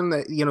return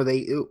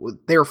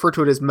they refer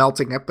to it as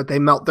melting it, but they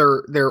melt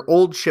their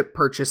old ship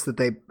purchase that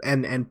they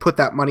and put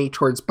that money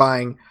towards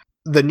buying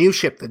the new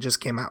ship that just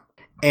came out.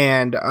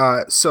 And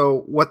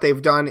so what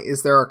they've done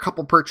is there are a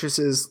couple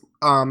purchases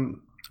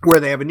where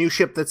they have a new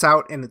ship that's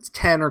out and it's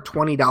 $10 or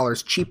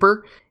 $20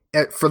 cheaper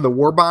for the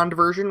Warbond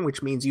version,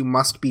 which means you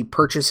must be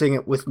purchasing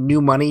it with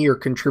new money or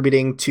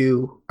contributing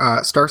to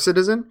Star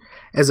Citizen,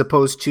 as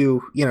opposed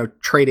to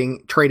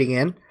trading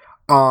in.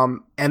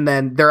 And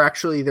then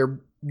they're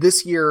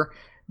this year,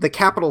 the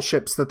capital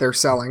ships that they're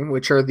selling,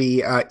 which are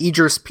the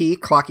Aegis P,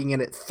 clocking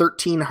in at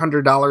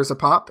 $1,300 a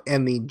pop,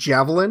 and the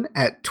Javelin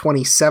at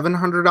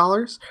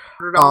 $2,700.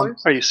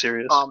 Are you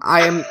serious?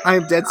 I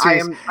am dead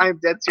serious. I am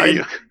dead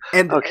serious.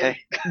 And okay.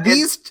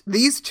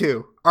 These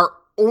two are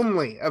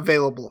only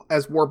available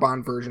as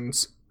Warbond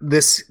versions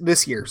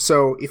this year.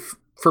 So if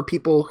for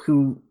people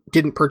who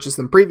didn't purchase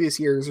them previous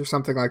years or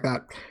something like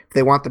that, if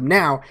they want them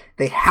now,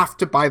 they have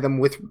to buy them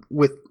with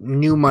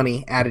new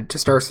money added to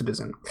Star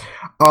Citizen.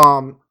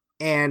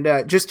 And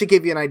just to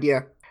give you an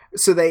idea,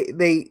 so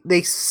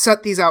they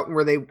set these out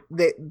where they're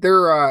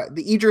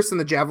the Aegis and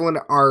the Javelin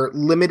are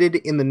limited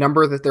in the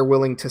number that they're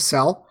willing to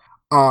sell.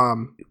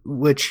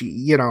 Which,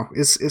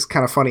 is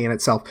kind of funny in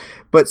itself.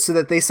 But so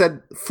that they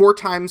said 4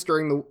 times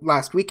during the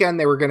last weekend,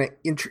 they were going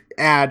to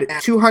add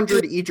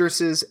 200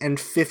 Aegises and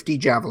 50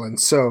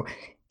 Javelins. So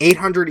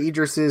 800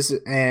 Aegises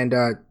and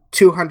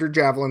 200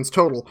 Javelins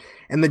total.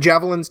 And the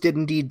Javelins did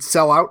indeed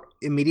sell out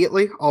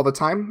immediately all the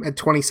time at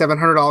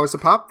 $2,700 a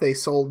pop. They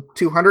sold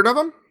 200 of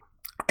them.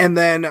 And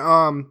then,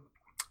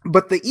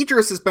 but the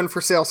Aegis has been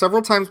for sale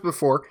several times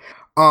before.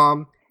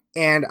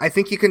 And I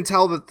think you can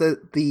tell that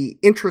the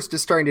interest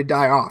is starting to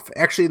die off.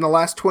 Actually, in the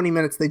last 20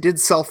 minutes, they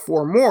did sell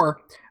 4 more,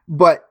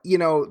 But,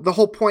 the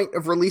whole point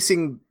of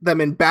releasing them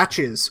in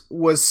batches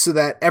was so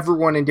that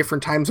everyone in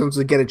different time zones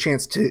would get a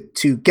chance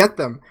to get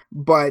them.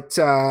 But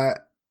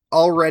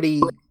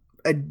already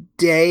a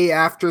day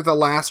after the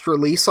last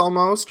release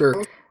almost,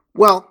 or,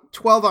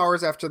 12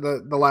 hours after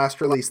the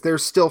last release,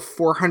 there's still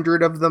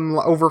 400 of them,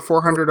 over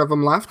 400 of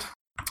them left.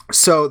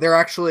 So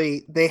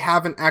they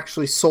haven't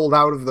actually sold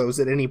out of those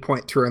at any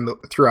point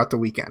throughout the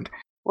weekend.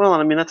 Well,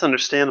 I mean, that's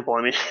understandable.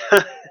 I mean,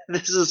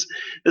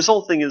 this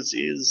whole thing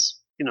is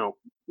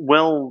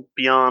well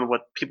beyond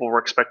what people were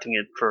expecting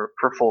it for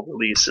full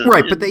release.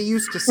 Right, but they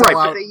used to sell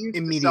out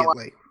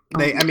immediately.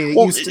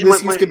 This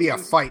used to be a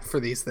fight for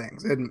these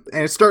things, and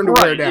it's starting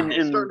to wear down.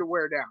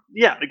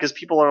 Yeah, because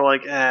people are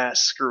like,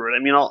 screw it.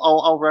 I mean,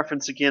 I'll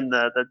reference again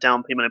the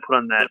down payment I put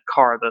on that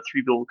car, the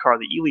 3-wheel car,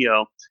 the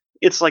Elio.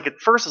 It's like at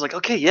first it's like,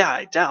 okay, yeah,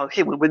 I doubt.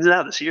 Okay, when's it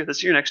out? This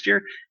year, next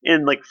year?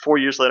 And like 4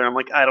 years later, I'm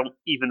like, I don't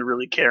even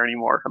really care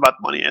anymore about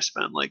the money I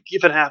spent. Like,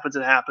 if it happens,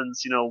 it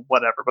happens.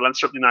 Whatever. But I'm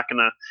certainly not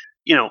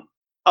gonna,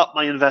 up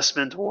my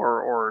investment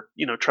or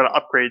try to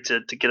upgrade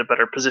to get a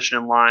better position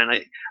in line.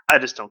 I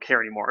just don't care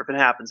anymore. If it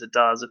happens, it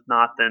does. If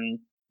not,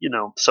 then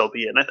so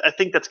be it. And I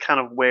think that's kind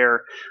of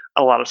where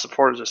a lot of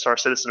supporters of Star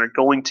Citizen are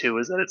going to,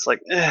 is that it's like,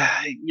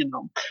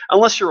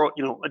 unless you're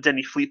a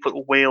Denny Fleetfoot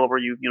whale where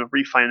you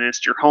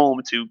refinanced your home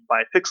to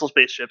buy pixel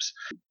spaceships,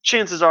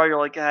 chances are you're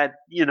like,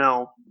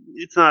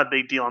 it's not a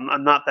big deal.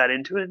 I'm not that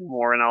into it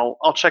anymore, and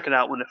I'll check it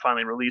out when it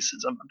finally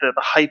releases. The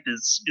hype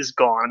is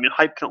gone. I mean,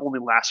 hype can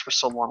only last for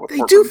so long. They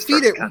do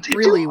feed it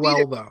really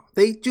well, though.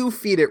 They do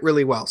feed it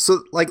really well.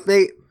 So like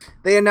they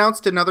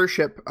announced another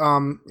ship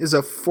is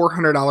a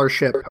 $400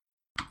 ship.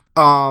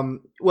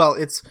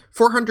 It's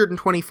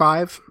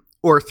 425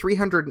 or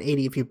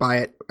 380 if you buy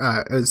it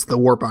as the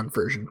Warbond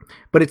version,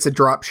 but it's a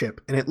drop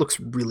ship and it looks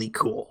really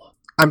cool.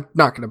 I'm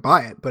not going to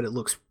buy it, but it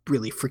looks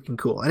really freaking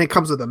cool. And it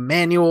comes with a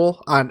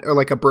manual or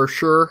like a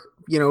brochure,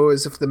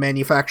 as if the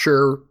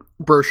manufacturer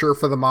brochure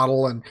for the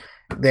model, and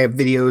they have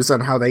videos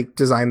on how they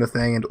design the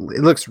thing, and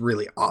it looks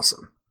really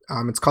awesome.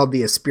 It's called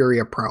the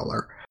Asperia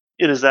Prowler.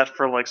 And is that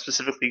for like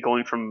specifically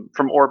going from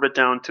orbit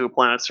down to a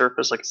planet's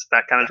surface? Like, it's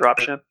that kind of drop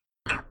ship?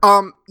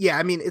 Yeah,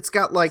 I mean, it's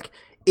got like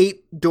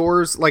 8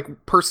 doors, like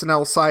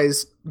personnel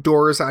size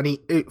doors on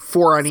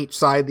 4 on each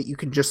side that you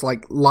can just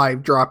like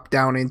live drop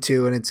down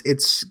into, and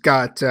it's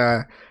got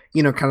kind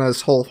of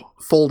this whole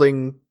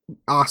folding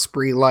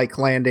Osprey like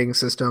landing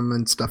system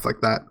and stuff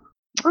like that.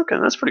 Okay,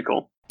 that's pretty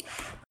cool.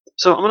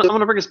 So I'm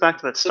gonna bring us back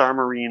to that Star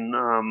Marine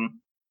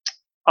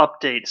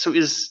update. So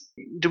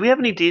do we have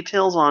any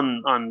details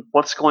on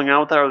what's going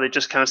on with that, or are they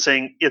just kind of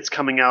saying it's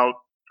coming out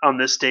on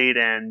this date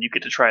and you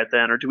get to try it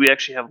then, or do we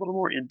actually have a little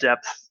more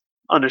in-depth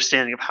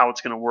understanding of how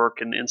it's going to work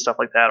and stuff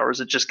like that, or is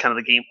it just kind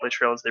of the gameplay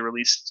trailers they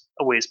released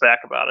a ways back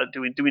about it?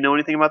 Do we know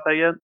anything about that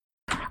yet?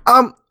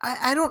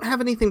 I don't have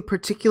anything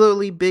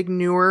particularly big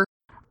newer.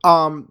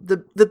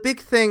 The big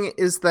thing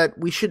is that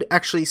we should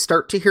actually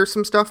start to hear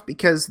some stuff,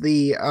 because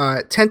the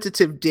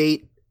tentative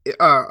date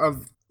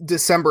of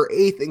December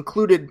 8th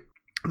included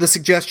the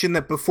suggestion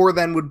that before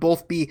then would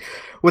both be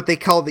what they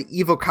call the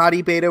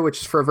Evocati beta,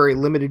 which is for a very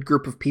limited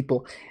group of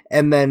people,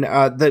 and then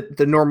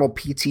the normal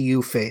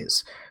PTU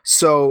phase.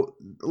 So,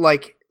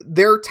 like,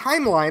 their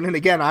timeline, and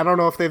again, I don't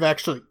know if they've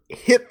actually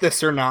hit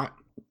this or not,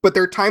 but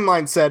their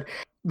timeline said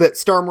that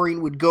Star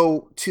Marine would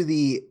go to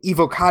the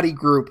Evocati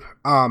group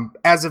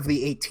as of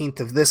the 18th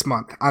of this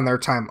month on their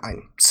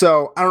timeline.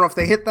 So, I don't know if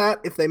they hit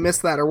that, if they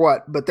missed that or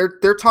what, but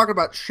they're talking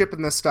about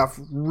shipping this stuff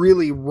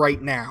really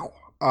right now.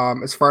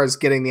 As far as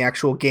getting the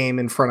actual game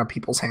in front of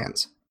people's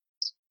hands.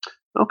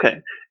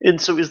 Okay,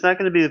 and so is that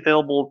going to be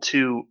available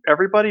to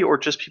everybody, or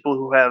just people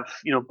who have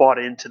bought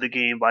into the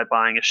game by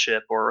buying a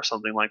ship or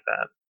something like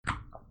that?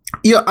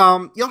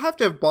 Yeah, you'll have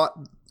to have bought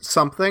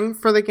something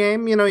for the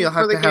game. You'll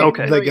have to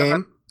have the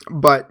game,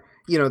 but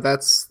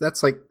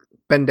that's like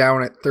been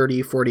down at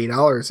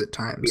 $30-$40 at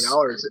times.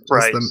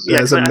 Right.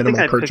 As a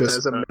minimal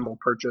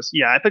purchase.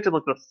 Yeah, I picked up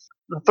like the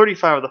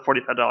 $35 or the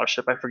 $45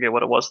 ship. I forget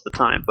what it was at the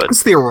time, but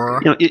it's the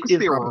Aurora. It's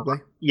the Aurora. Probably.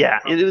 Yeah,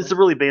 it was a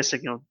really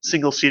basic,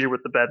 single seater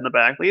with the bed in the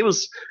back. Like, it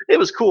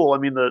was cool. I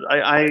mean,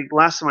 I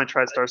last time I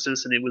tried Star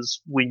Citizen, it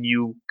was when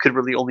you could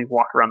really only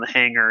walk around the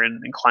hangar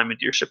and climb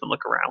into your ship and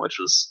look around, which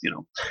was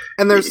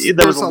And there's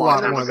a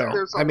lot more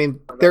there. I mean,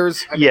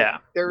 there's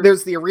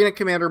the Arena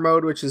Commander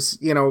mode, which is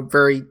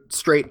very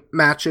straight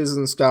matches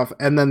and stuff,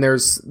 and then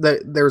there's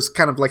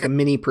kind of like a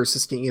mini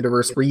persistent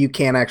universe where you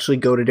can actually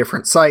go to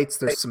different sites.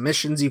 There's some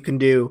missions you can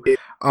do.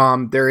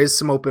 There is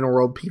some open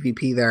world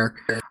PvP there.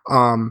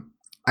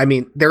 I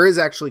mean, there is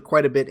actually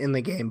quite a bit in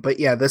the game, but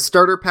yeah, the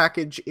starter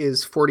package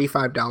is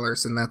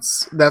 $45, and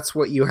that's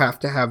what you have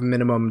to have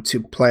minimum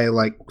to play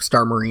like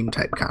Star Marine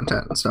type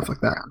content and stuff like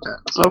that.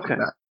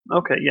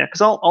 Okay, yeah,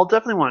 because I'll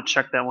definitely want to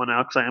check that one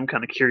out, because I am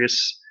kind of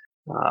curious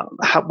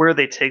where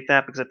they take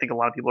that, because I think a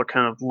lot of people are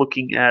kind of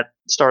looking at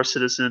Star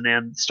Citizen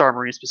and Star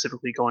Marine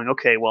specifically going,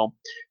 okay, well,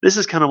 this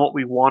is kind of what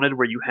we wanted,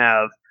 where you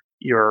have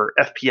your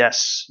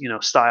FPS,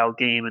 style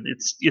game, and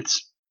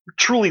it's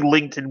truly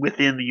linked and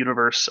within the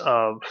universe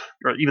of,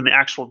 or even the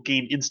actual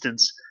game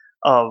instance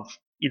of,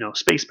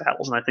 space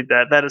battles. And I think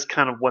that is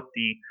kind of what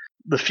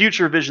the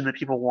future vision that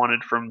people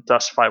wanted from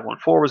Dust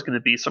 514 was going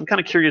to be. So I'm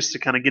kind of curious to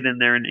kind of get in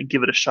there and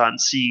give it a shot and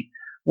see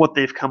what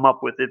they've come up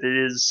with. If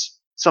it is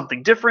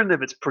something different,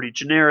 if it's pretty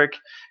generic,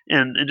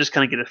 and just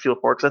kind of get a feel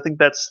for it. Because I think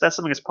that's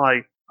something that's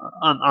probably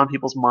on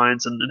people's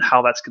minds and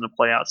how that's going to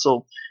play out.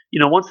 So,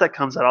 once that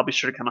comes out, I'll be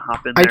sure to kind of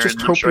hop in there. I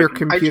just hope your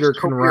computer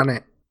can run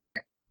it.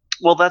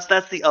 Well, that's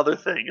the other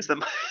thing, is that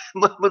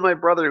when my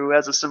brother, who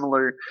has a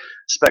similar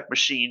spec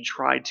machine,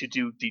 tried to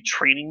do the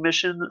training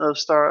mission of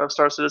Star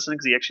Citizen,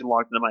 because he actually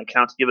logged into my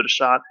account to give it a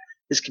shot,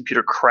 his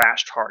computer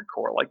crashed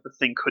hardcore. Like, the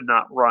thing could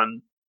not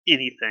run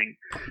anything.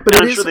 But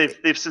I'm sure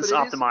they've since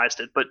optimized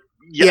it. But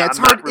yeah, it's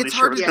I'm hard. not really It's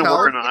sure hard if to it's going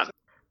to work tell or not.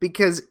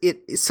 because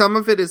some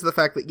of it is the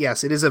fact that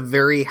yes, it is a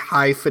very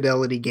high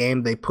fidelity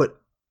game.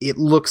 It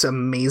looks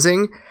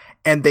amazing,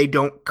 and they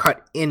don't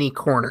cut any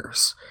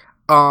corners.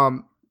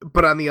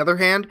 But on the other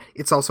hand,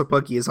 it's also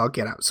buggy as all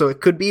get out. So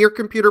it could be your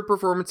computer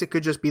performance. It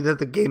could just be that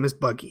the game is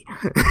buggy.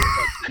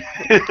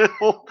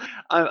 Well,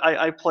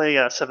 I play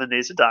 7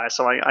 Days to Die,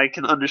 so I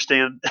can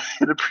understand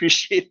and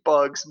appreciate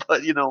bugs.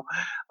 But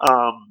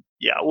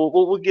yeah,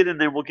 we'll get in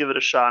there. We'll give it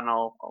a shot, and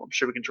I'm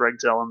sure we can drag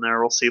Dell in there.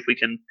 We'll see if we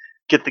can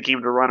get the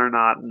game to run or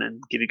not, and then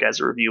give you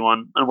guys a review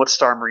on what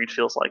Star Marine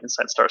feels like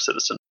inside Star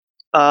Citizen.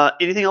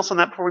 Anything else on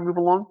that before we move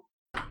along?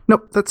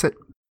 Nope, that's it.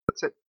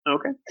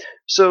 Okay.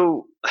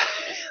 So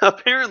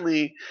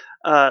apparently,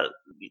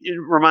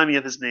 remind me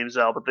of his name,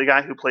 Zell, but the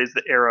guy who plays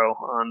the Arrow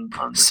on the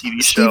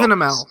TV show. Stephen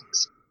Amell.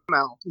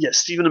 Yes,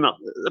 Stephen Amell.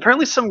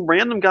 Apparently some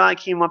random guy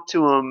came up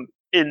to him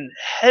and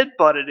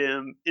headbutted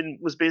him and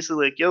was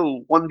basically like,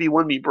 yo,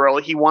 1v1 me, bro.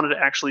 He wanted to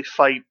actually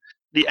fight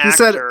the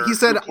actor. He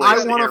said,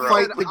 I want to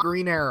fight the the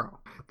Green Arrow.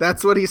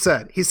 That's what he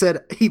said. He said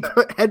he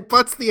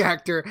headbutts the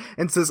actor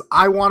and says,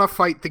 I want to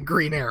fight the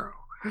Green Arrow.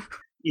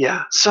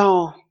 Yeah,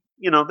 so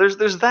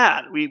there's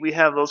that. We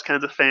have those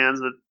kinds of fans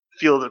that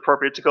feel it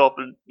appropriate to go up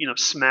and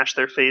smash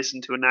their face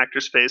into an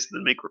actor's face and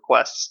then make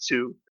requests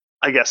to,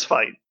 I guess,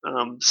 fight.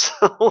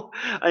 So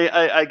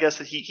I guess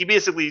that he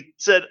basically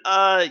said,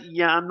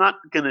 yeah, I'm not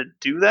gonna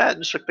do that,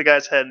 and shook the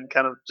guy's head and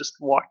kind of just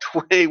walked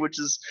away, which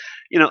is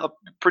a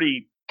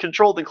pretty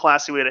controlled and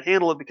classy way to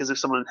handle it, because if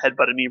someone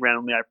headbutted me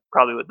randomly, I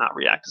probably would not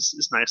react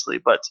as nicely.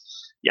 But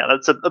yeah,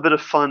 that's a bit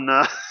of fun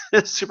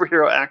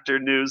superhero actor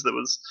news that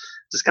was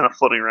just kind of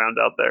floating around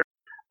out there.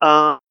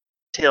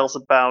 Details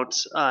about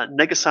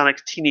Negasonic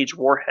Teenage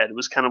Warhead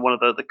was kind of one of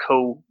the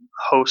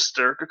co-host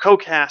or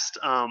co-cast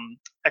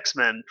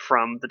X-Men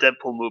from the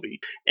Deadpool movie.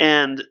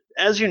 And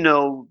as you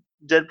know,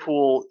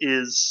 Deadpool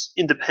is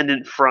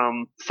independent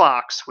from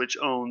Fox, which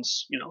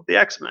owns the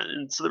X-Men,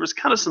 and so there was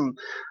kind of some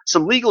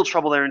legal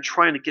trouble there in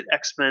trying to get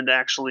X-Men to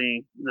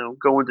actually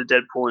go into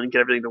Deadpool and get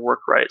everything to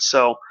work right.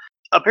 So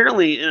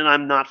apparently, and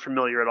I'm not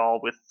familiar at all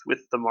with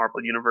the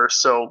Marvel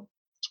universe, so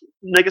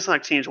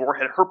Negasonic Teenage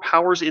Warhead, her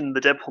powers in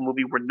the Deadpool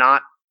movie were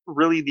not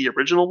really the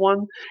original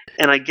one,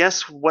 and I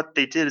guess what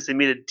they did is they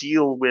made a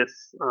deal with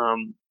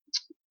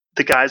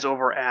the guys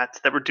over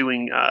that were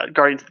doing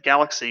Guardians of the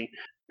Galaxy,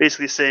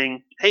 basically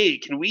saying, hey,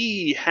 can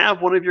we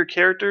have one of your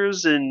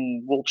characters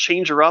and we'll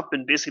change her up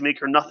and basically make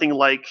her nothing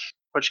like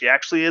what she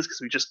actually is, because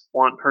we just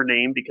want her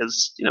name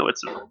because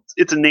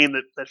it's a name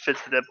that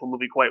fits the Deadpool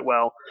movie quite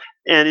well,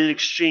 and in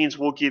exchange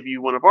we'll give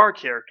you one of our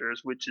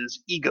characters, which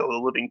is Ego,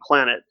 the Living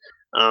Planet,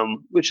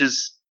 which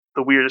is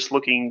the weirdest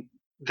looking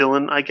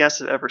villain I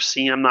guess I've ever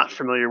seen. I'm not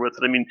familiar with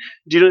it. I mean,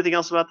 do you know anything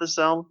else about this,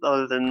 Zell,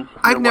 other than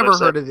I've never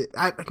heard of it.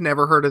 I've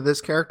never heard of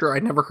this character. I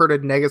never heard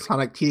of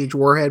Negasonic Teenage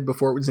Warhead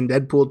before it was in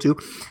Deadpool 2.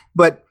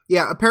 But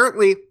yeah,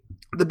 apparently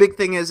the big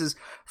thing is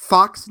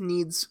Fox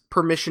needs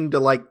permission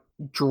to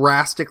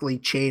drastically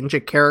change a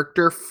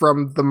character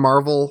from the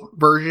Marvel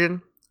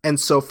version, and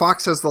so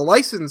Fox has the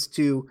license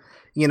to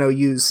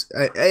use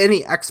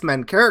any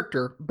X-Men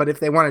character, but if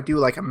they want to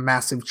do a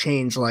massive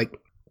change,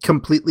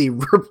 completely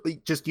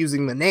just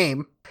using the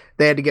name,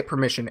 they had to get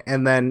permission.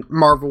 And then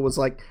Marvel was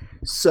like,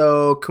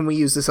 so can we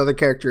use this other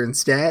character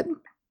instead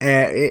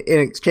in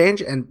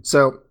exchange? And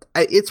so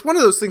it's one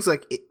of those things,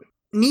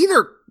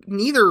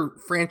 neither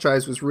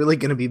franchise was really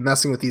going to be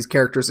messing with these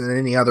characters in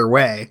any other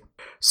way,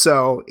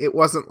 so it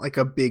wasn't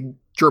a big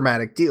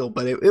dramatic deal,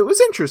 but it was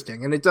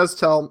interesting, and it does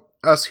tell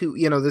us who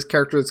this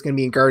character that's going to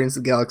be in Guardians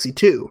of the Galaxy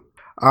 2.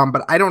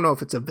 But I don't know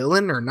if it's a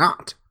villain or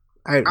not.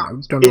 I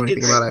don't know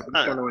anything about it.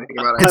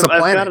 It's a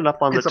planet. I've got it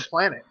up on it's a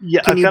planet.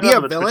 Yeah, can I've you got be it a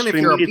on the villain Twitch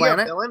if you're a stream.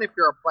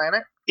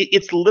 planet?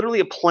 It's literally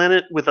a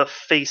planet with a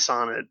face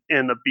on it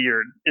and a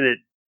beard, and it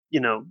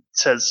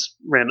says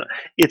random.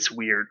 It's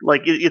weird.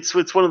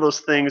 It's one of those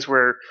things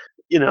where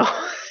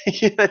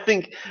I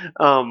think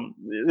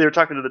they were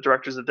talking to the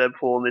directors of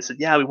Deadpool, and they said,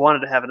 yeah, we wanted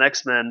to have an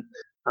X-Men.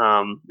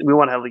 We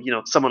want to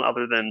have someone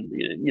other than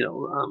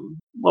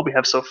what we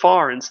have so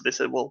far, and so they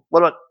said, well,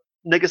 what about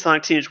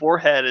Negasonic Teenage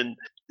Warhead? And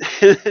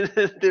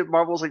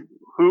Marvel's like,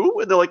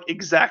 who? And they're like,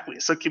 exactly.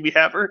 So can we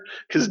have her?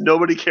 Because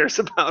nobody cares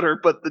about her,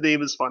 but the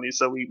name is funny,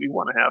 so we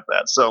want to have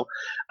that. So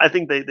I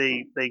think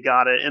they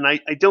got it, and I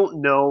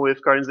don't know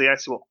if Guardians of the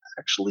Galaxy will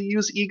actually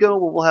use Ego.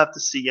 We'll have to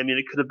see. I mean,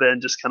 it could have been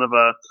just kind of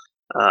a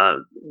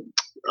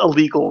a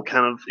legal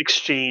kind of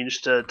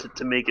exchange to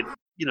make it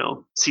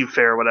seem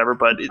fair or whatever.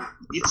 But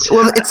it's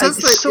it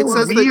says so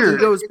that weird.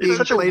 Ego is It's being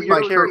such a played weird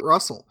by character. Kurt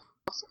Russell.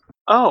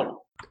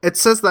 Oh. It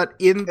says that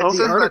in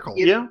the article.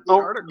 Yeah.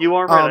 You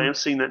are right. I am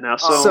seeing that now.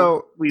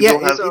 So we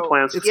will have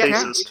plans for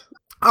faces.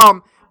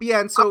 Yeah,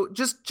 and so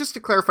just to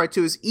clarify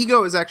too, is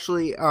Ego is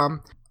actually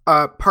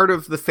part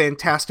of the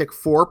Fantastic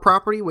Four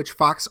property, which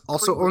Fox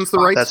also owns the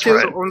rights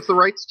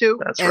to.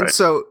 That's and right.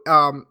 so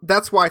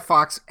that's why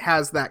Fox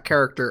has that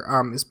character,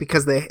 is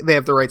because they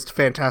have the rights to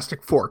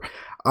Fantastic Four.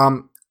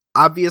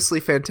 Obviously,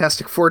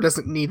 Fantastic Four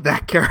doesn't need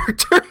that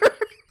character.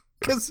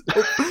 Because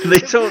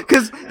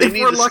if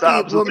we're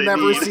lucky, we'll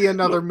never see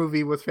another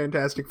movie with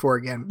Fantastic Four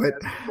again. But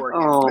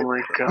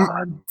my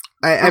god!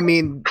 I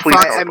mean,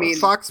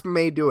 Fox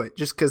may do it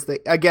just because they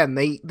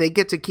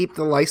get to keep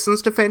the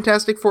license to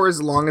Fantastic Four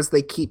as long as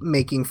they keep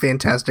making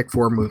Fantastic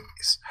Four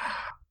movies.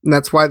 And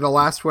that's why the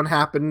last one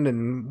happened,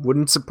 and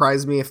wouldn't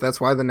surprise me if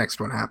that's why the next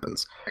one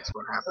happens.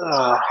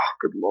 Oh,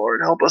 good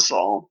Lord, help us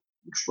all!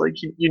 It's like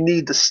you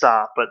need to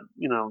stop, but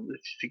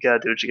if you gotta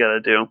do what you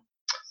gotta do.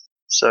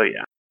 So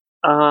yeah.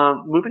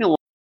 Moving along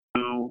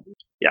to,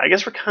 I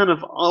guess we're kind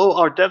of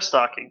our dev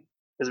stocking,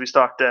 because we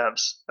stock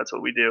devs. That's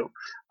what we do.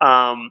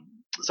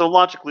 So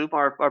Logic Loop,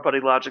 our buddy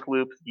Logic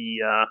Loop, the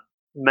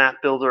map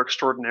builder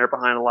extraordinaire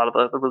behind a lot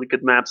of the really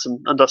good maps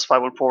in Dust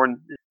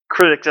 514, and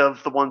critic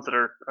of the ones that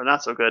are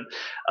not so good.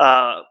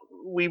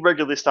 We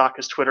regularly stock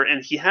his Twitter,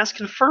 and he has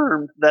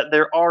confirmed that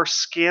there are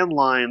scan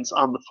lines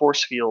on the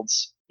force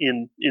fields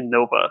in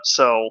Nova.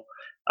 So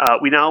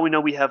we know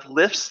we have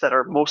lifts that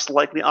are most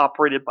likely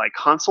operated by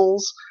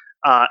consoles.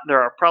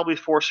 There are probably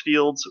force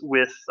fields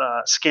with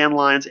scan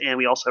lines, and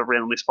we also have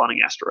randomly spawning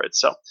asteroids.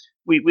 So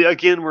we're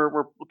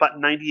about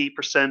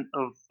 98%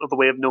 of the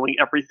way of knowing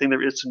everything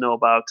there is to know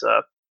about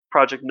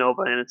Project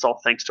Nova, and it's all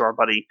thanks to our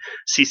buddy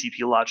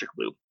CCP Logic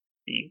Loop,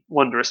 the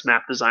wondrous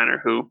map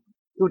designer who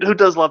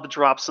does love to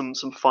drop some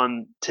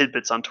fun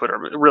tidbits on Twitter.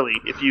 Really,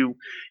 if you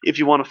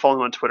want to follow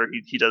him on Twitter,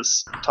 he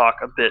does talk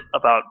a bit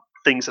about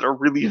things that are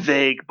really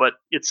vague, but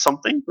it's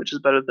something, which is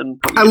better than.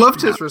 I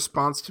loved his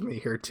response to me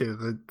here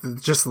too.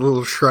 Just a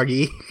little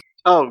shruggy.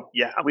 Oh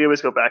yeah, we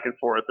always go back and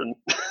forth, and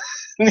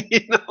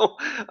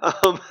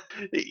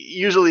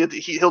usually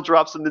he'll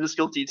drop some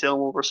minuscule detail,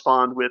 and we'll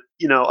respond with,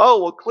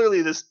 oh well,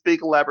 clearly this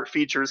big elaborate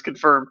feature is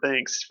confirmed.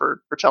 Thanks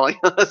for telling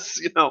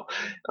us,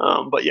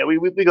 But yeah,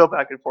 we go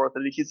back and forth,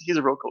 and he's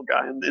a real cool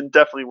guy, and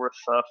definitely worth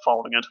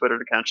following on Twitter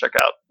to kind of check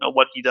out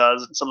what he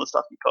does and some of the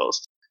stuff he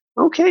posts.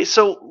 Okay,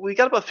 so we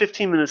got about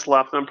 15 minutes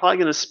left, and I'm probably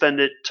going to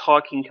spend it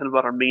talking kind of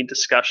about our main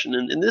discussion.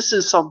 And this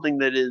is something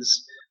that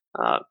is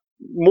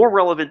more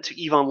relevant to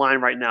EVE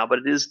Online right now, but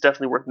it is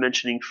definitely worth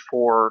mentioning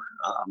for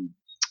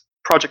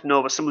Project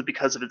Nova, simply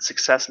because of its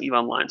success in EVE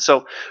Online.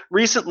 So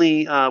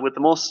recently, with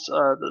the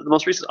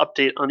most recent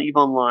update on EVE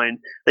Online,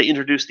 they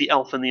introduced the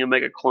Alpha and the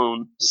Omega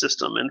clone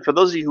system. And for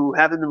those of you who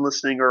haven't been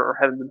listening or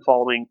haven't been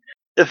following,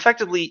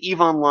 effectively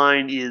EVE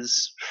Online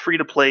is free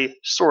to play,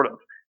 sort of.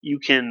 You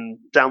can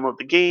download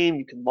the game,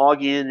 you can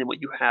log in, and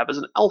what you have is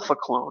an alpha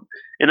clone.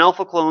 And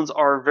alpha clones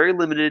are very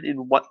limited in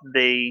what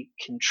they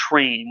can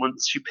train.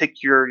 Once you pick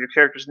your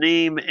character's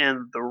name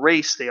and the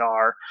race they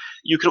are,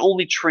 you can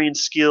only train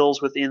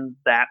skills within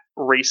that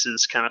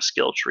race's kind of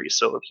skill tree.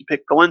 So if you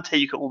pick Gallente,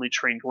 you can only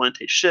train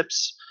Gallente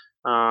ships.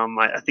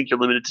 I think you're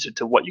limited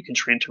to what you can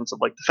train in terms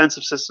of like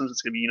defensive systems.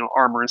 It's going to be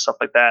armor and stuff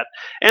like that.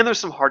 And there's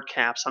some hard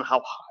caps on how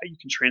high you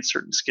can train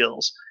certain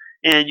skills.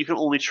 And you can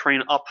only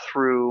train up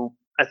through,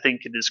 I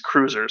think it is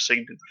cruisers, so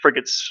you can do the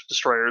frigates,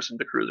 destroyers, and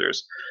the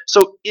cruisers.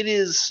 So it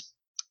is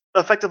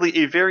effectively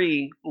a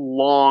very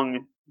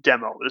long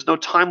demo. There's no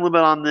time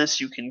limit on this.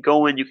 You can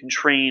go in, you can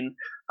train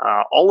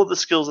all of the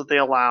skills that they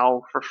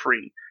allow for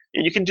free.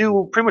 And you can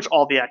do pretty much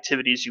all the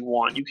activities you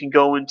want. You can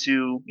go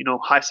into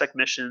high-sec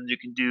missions. You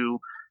can do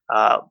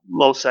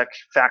low-sec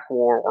fac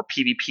war or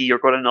PvP or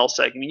go to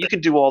null-sec. I mean, you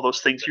can do all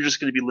those things. You're just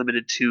going to be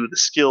limited to the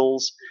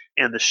skills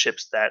and the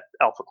ships that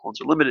alpha clones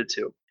are limited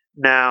to.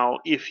 Now,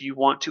 if you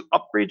want to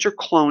upgrade your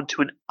clone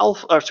to an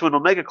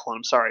omega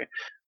clone,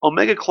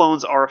 omega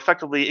clones are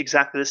effectively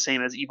exactly the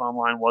same as EVE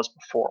Online was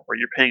before, where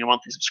you're paying a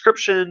monthly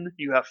subscription,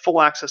 you have full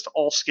access to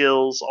all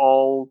skills,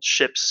 all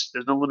ships,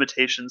 there's no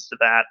limitations to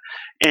that,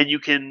 and you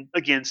can,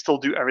 again, still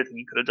do everything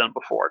you could have done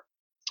before.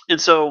 And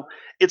so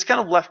it's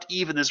kind of left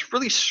EVE in this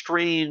really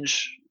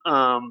strange,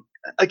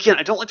 again,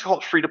 I don't like to call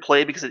it free to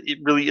play because it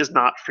really is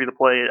not free to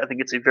play. I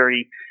think it's a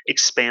very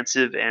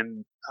expansive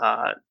and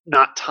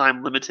not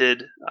time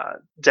limited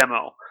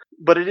demo,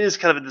 but it is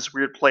kind of in this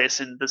weird place.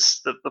 And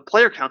the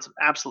player counts have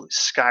absolutely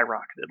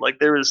skyrocketed. Like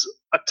there is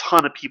a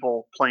ton of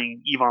people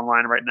playing EVE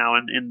Online right now,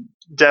 and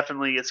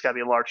definitely it's got to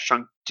be a large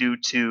chunk due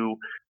to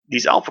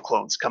these alpha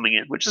clones coming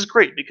in, which is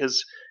great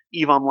because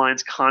EVE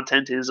Online's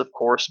content is, of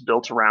course,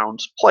 built around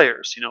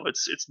players.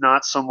 It's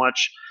not so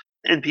much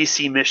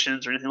NPC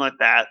missions or anything like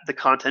that. The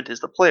content is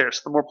the players.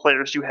 So the more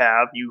players you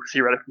have, you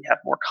theoretically have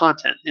more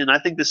content. And I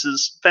think this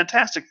is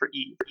fantastic for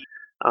EVE.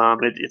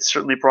 It's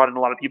certainly brought in a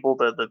lot of people.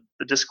 The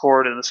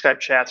Discord and the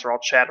Skype chats are all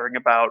chattering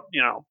about,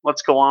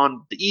 let's go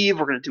on to EVE.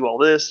 We're going to do all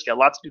this. You got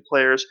lots of new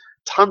players.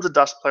 tons of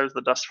Dust players,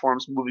 the Dust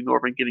forums moving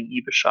over and giving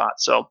EVE a shot.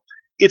 So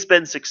it's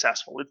been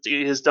successful.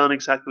 It has done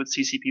exactly what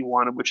CCP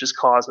wanted, which has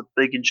caused a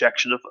big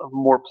injection of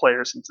more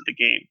players into the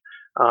game.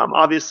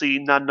 Obviously,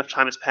 not enough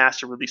time has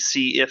passed to really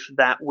see if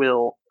that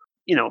will,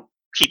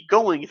 keep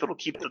going, if it'll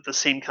keep the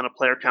same kind of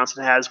player counts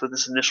it has with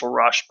this initial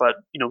rush, but,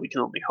 we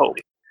can only hope.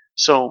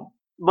 So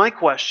my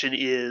question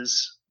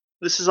is,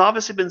 this has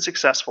obviously been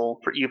successful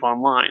for EVE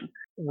Online.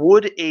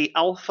 Would a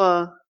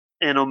alpha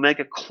and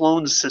omega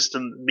clone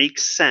system make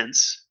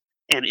sense?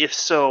 And if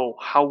so,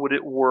 how would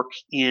it work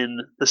in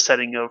the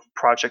setting of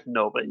Project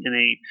Nova?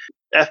 In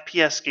a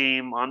FPS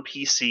game on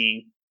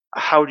PC,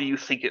 how do you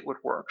think it would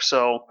work?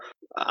 So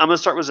I'm going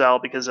to start with Zal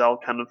because Zal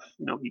kind of,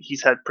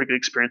 he's had pretty good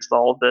experience with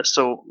all of this.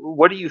 So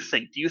what do you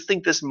think? Do you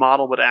think this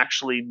model would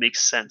actually make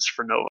sense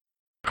for Nova?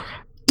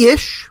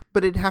 Ish,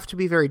 but it'd have to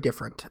be very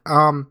different.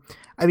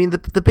 I mean,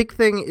 the big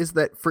thing is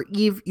that for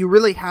EVE, you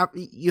really have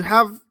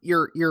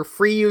your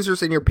free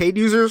users and your paid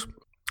users,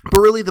 but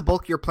really the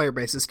bulk of your player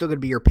base is still going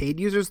to be your paid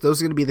users.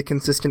 Those are going to be the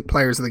consistent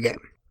players of the game.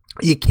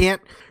 You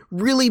can't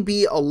really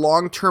be a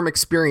long-term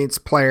experience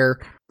player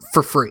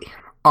for free.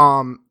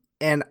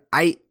 And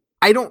I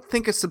don't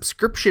think a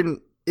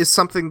subscription is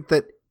something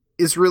that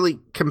is really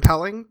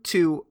compelling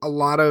to a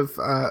lot of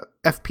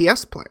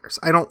FPS players.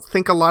 I don't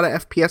think a lot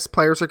of FPS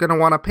players are going to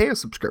want to pay a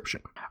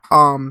subscription.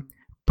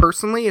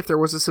 Personally, if there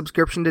was a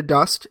subscription to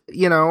Dust,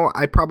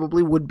 I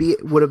probably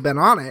would have been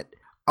on it.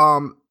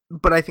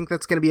 But I think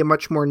that's going to be a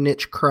much more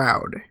niche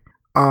crowd.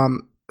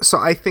 So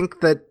I think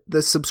that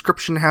the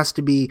subscription has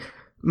to be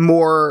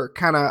more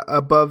kind of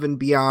above and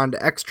beyond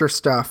extra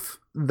stuff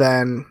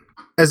than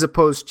as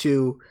opposed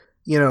to,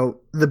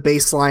 the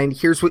baseline.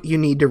 Here's what you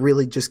need to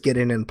really just get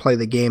in and play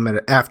the game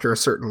after a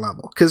certain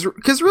level.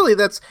 Because really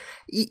that's,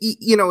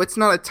 it's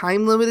not a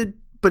time limited,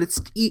 but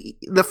it's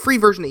the free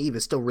version of EVE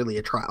is still really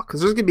a trial.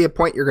 Because there's going to be a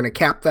point you're going to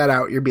cap that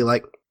out. You'll be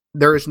like,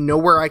 there is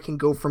nowhere I can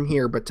go from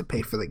here but to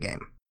pay for the game.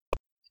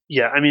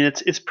 Yeah, I mean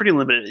it's pretty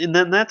limited, and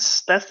then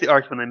that's the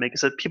argument I make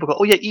is that people go,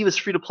 "Oh yeah, EVE is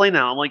free to play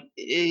now." I'm like,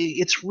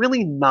 it's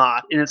really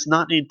not, and it's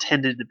not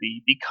intended to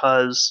be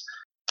because,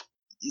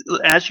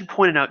 as you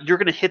pointed out, you're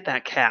going to hit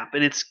that cap,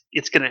 and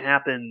it's going to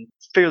happen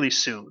fairly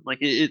soon. Like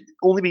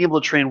only being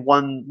able to train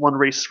one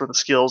race's worth of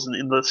skills,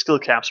 and the skill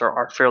caps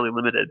are fairly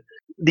limited.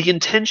 The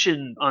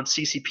intention on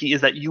CCP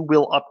is that you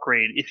will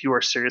upgrade if you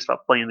are serious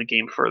about playing the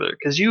game further,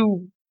 because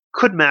you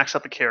could max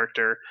up a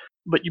character,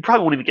 but you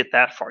probably won't even get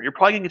that far. You're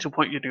probably going to get to a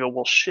point where you're going to go,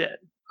 well, shit,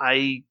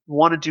 I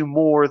want to do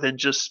more than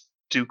just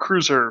do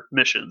cruiser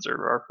missions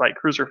or fight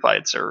cruiser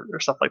fights or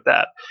stuff like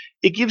that.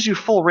 It gives you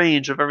full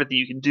range of everything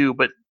you can do,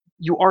 but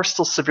you are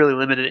still severely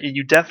limited, and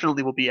you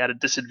definitely will be at a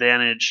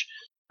disadvantage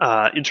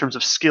in terms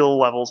of skill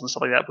levels and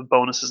stuff like that with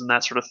bonuses and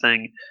that sort of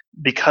thing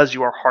because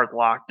you are hard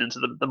locked into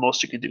the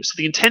most you can do. So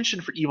the intention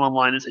for EVE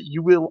Online is that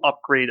you will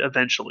upgrade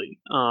eventually.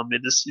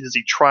 It is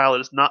a trial. It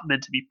is not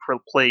meant to be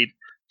played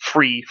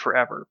free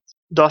forever.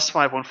 Dust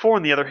 514,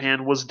 on the other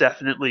hand, was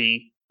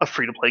definitely a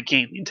free-to-play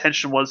game. The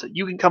intention was that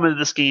you can come into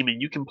this game and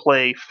you can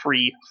play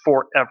free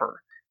forever.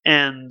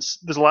 And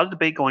there's a lot of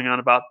debate going on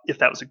about if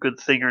that was a good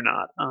thing or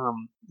not.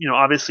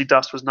 Obviously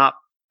Dust was not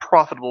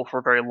profitable for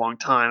a very long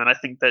time, and I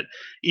think that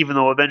even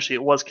though eventually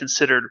it was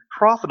considered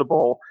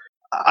profitable,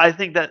 I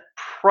think that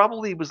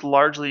probably was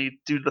largely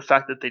due to the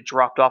fact that they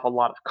dropped off a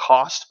lot of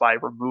cost by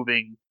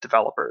removing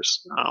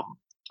developers.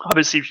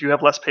 Obviously, if you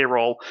have less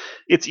payroll,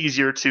 it's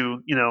easier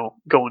to,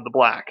 go in the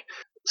black.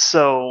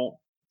 So,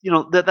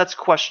 that's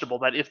questionable.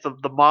 That if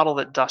the model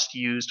that Dust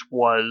used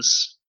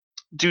was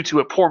due to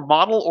a poor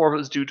model or it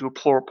was due to a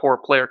poor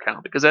player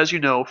count. Because as you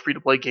know,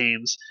 free-to-play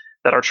games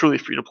that are truly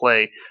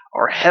free-to-play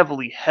are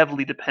heavily,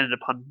 heavily dependent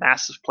upon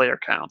massive player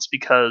counts.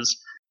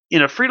 Because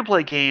in a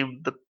free-to-play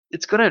game,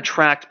 it's going to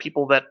attract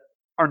people that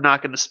are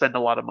not going to spend a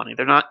lot of money.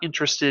 They're not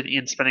interested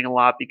in spending a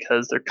lot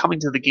because they're coming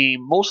to the game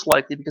most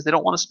likely because they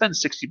don't want to spend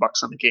 $60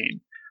 on the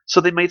game. So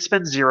they might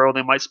spend $0,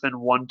 they might spend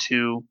 $1,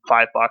 $2,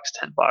 $5,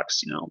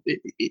 $10.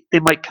 They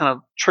might kind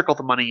of trickle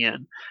the money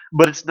in,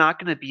 but it's not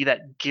going to be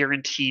that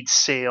guaranteed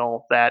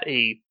sale that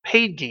a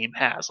paid game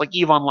has, like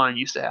EVE Online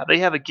used to have. They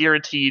have a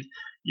guaranteed,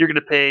 you're going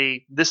to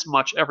pay this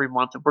much every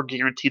month, and we're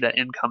guaranteed that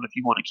income if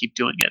you want to keep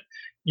doing it.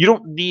 You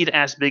don't need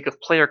as big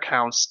of player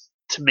counts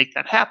to make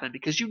that happen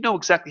because you know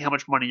exactly how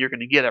much money you're going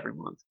to get every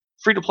month.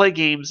 Free-to-play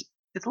games,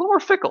 it's a little more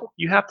fickle.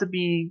 You have to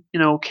be,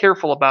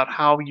 careful about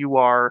how you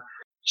are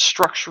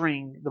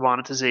structuring the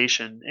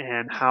monetization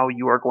and how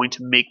you are going to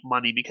make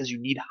money because you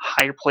need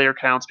higher player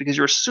counts because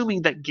you're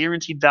assuming that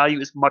guaranteed value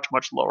is much,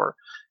 much lower.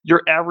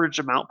 Your average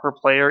amount per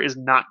player is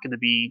not going to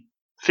be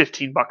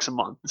 $15 a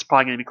month. It's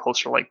probably going to be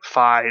closer to like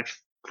 4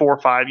 or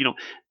 5,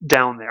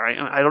 down there.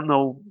 I don't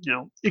know,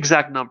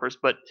 exact numbers,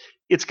 but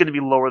it's going to be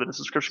lower than a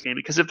subscription game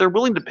because if they're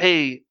willing to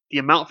pay the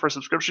amount for a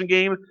subscription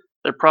game,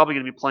 they're probably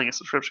going to be playing a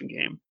subscription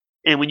game.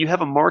 And when you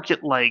have a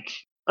market like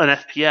an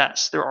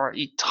FPS, there are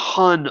a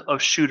ton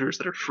of shooters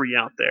that are free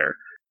out there,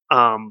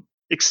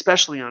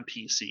 especially on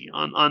PC.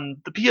 On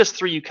the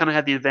PS3, you kind of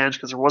had the advantage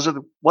because there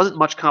wasn't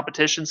much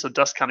competition, so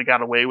Dust kind of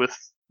got away with,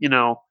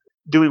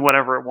 doing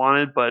whatever it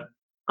wanted. But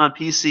on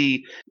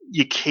PC,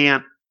 you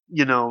can't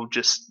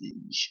just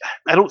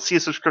I don't see a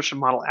subscription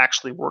model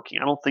actually working.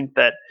 I don't think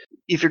that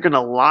if you're going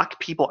to lock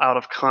people out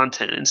of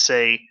content and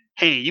say,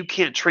 hey, you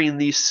can't train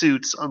these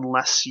suits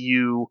unless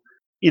you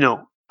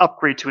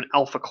upgrade to an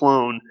alpha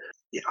clone,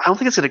 I don't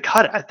think it's going to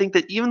cut it. I think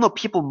that even though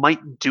people might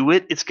do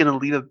it, it's going to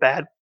leave a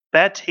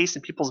bad taste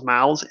in people's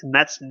mouths, and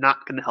that's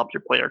not going to help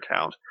your player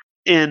count.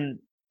 And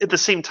at the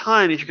same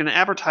time, if you're going to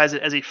advertise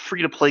it as a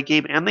free-to-play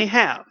game, and they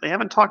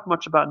haven't talked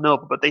much about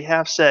Nova, but they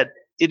have said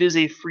it is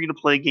a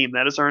free-to-play game.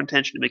 That is our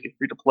intention, to make it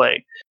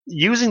free-to-play.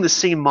 Using the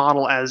same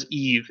model as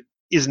EVE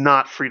is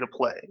not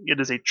free-to-play. It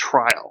is a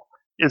trial.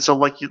 And so,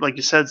 like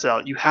you said,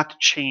 Zal, you have to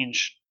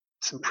change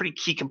some pretty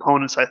key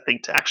components, I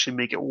think, to actually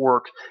make it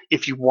work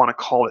if you want to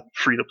call it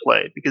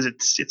free-to-play, because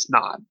it's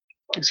not.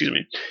 Excuse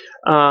me.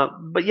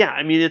 But yeah,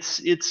 I mean,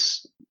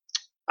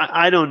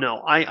 I don't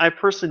know. I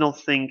personally don't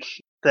think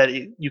that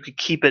you could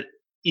keep it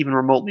even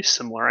remotely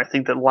similar. I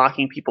think that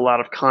locking people out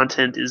of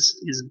content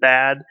is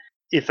bad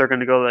if they're going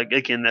to go, like,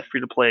 again, that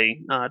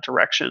free-to-play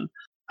direction.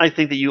 I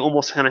think that you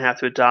almost kind of have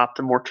to adopt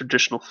a more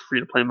traditional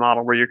free-to-play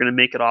model where you're going to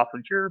make it off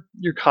of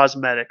your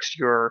cosmetics,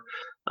 your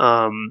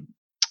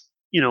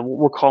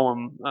we'll call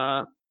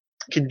them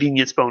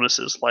convenience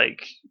bonuses,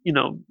 like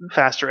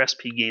faster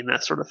SP gain,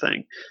 that sort of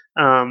thing.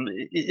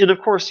 And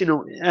of course,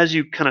 as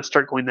you kind of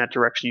start going that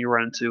direction, you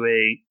run into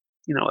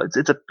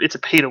it's a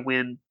pay to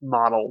win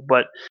model.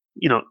 But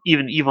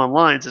even EVE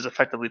Online is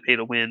effectively pay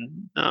to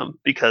win,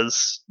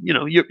 because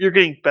you're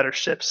getting better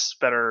ships,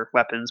 better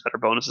weapons, better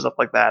bonuses, stuff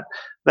like that.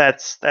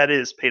 That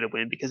is pay to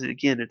win, because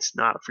again, it's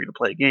not a free to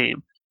play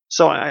game.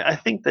 So I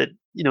think that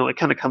it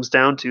kind of comes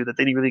down to that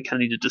they really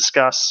kind of need to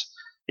discuss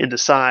and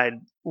decide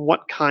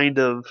what kind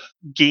of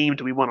game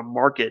do we want to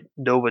market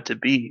Nova to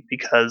be,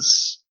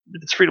 because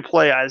if it's free to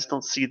play, I just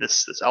don't see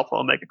this Alpha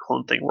Omega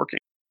clone thing working.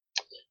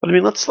 But I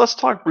mean, let's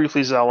talk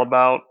briefly, Zal,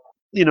 about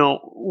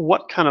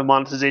what kind of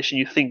monetization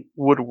you think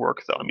would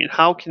work, though. I mean,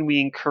 how can we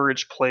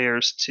encourage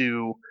players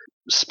to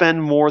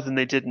spend more than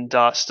they did in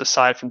Dust,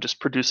 aside from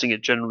just producing a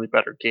generally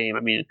better game? I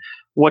mean,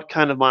 what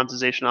kind of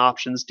monetization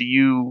options do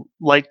you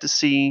like to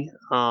see,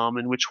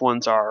 and which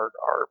ones are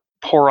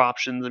poor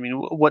options? I mean,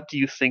 what do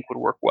you think would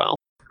work well?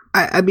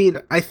 I mean,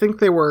 I think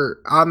they were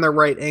on the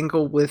right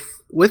angle with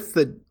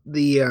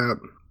the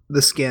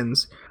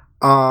skins.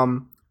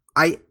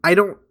 I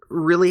don't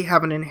really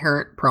have an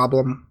inherent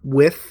problem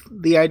with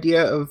the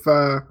idea of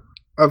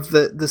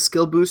the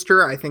skill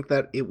booster. I think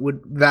that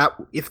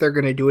if they're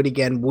going to do it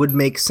again, would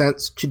make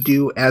sense to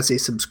do as a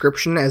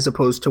subscription as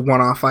opposed to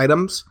one-off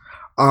items.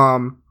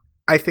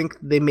 I think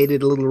they made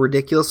it a little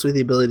ridiculous with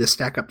the ability to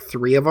stack up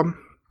 3 of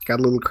them. Got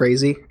a little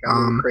crazy.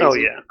 Oh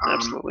yeah,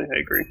 absolutely, I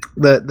agree.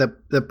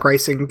 The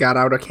pricing got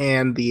out of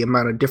hand. The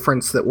amount of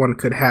difference that one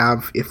could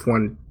have if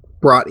one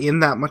brought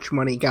in that much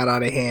money got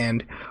out of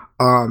hand.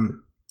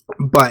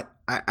 But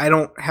I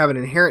don't have an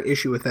inherent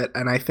issue with it,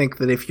 and I think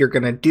that if you're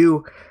going to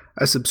do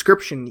a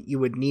subscription, you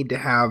would need to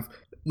have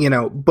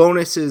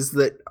bonuses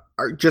that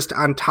are just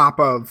on top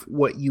of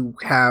what you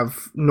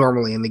have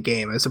normally in the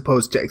game, as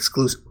opposed to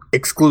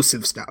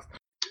exclusive stuff.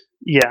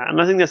 Yeah,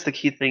 and I think that's the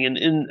key thing.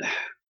 And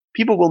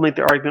people will make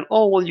the argument,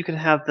 oh, well, you can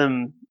have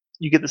them,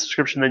 you get the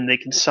subscription, then they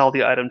can sell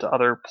the item to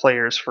other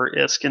players for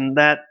ISK, and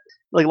that,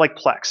 like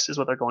Plex is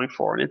what they're going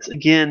for. And it's,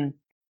 again,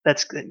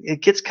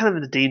 it gets kind of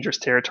into dangerous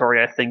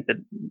territory. I think that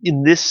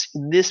in this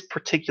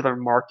particular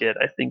market,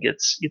 I think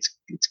it's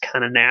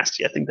kind of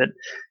nasty. I think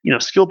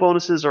that skill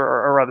bonuses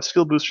or rather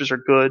skill boosters are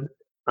good.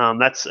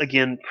 That's,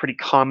 again, pretty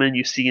common.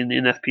 You see in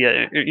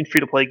FPS, in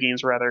free to play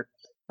games rather,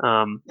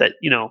 that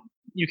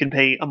you can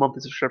pay a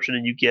monthly subscription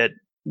and you get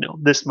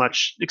this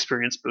much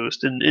experience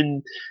boost,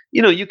 and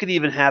you could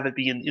even have it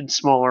be in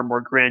smaller,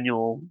 more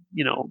granular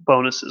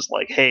bonuses,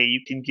 like, hey,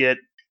 you can get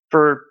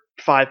for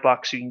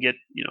 $5 you can get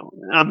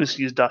I'm just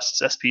use Dust's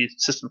SP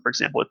system for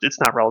example. It's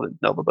not relevant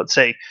to Nova, but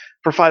say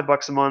for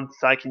 $5 a month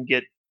I can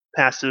get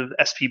passive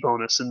SP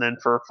bonus, and then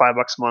for $5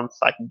 a month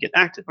I can get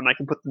active, and I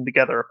can put them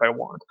together if I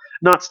want,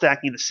 not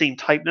stacking the same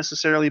type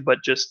necessarily, but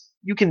just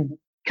you can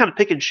kind of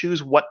pick and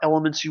choose what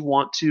elements you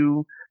want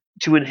to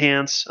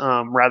enhance,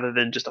 rather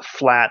than just a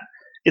flat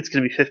it's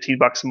going to be $15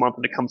 a month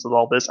and it comes with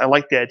all this. I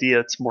like the idea.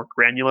 It's more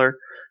granular.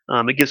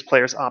 It gives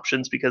players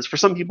options, because for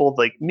some people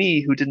like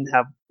me who didn't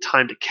have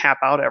time to cap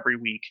out every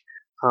week,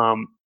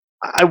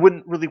 I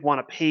wouldn't really want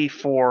to pay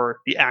for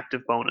the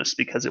active bonus,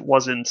 because it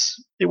wasn't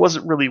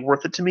really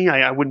worth it to me.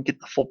 I wouldn't get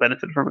the full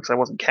benefit from it because I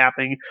wasn't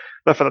capping.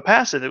 But for the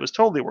passive, it was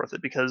totally worth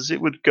it, because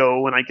it would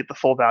go and I get the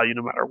full value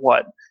no matter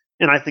what.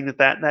 And I think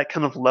that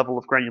kind of level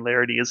of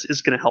granularity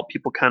is going to help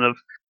people kind of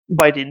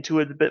bite into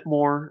it a bit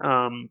more.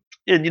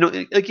 And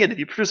again, if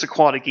you produce a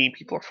quality game,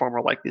 people are far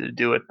more likely to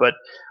do it. But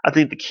I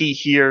think the key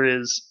here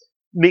is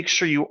make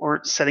sure you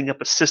aren't setting up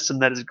a system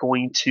that is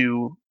going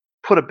to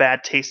put a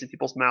bad taste in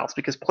people's mouths,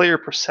 because player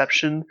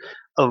perception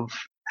of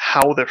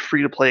how their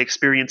free-to-play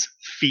experience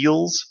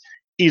feels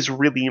is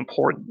really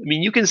important. I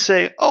mean, you can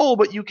say, oh,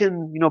 but you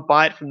can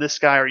buy it from this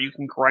guy, or you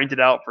can grind it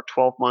out for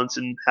 12 months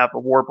and have a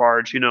war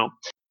barge.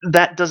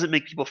 That doesn't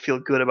make people feel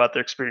good about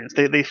their experience.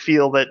 They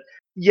feel that,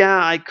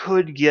 yeah, I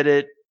could get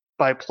it,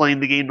 by playing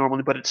the game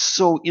normally, but it's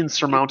so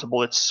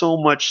insurmountable. It's so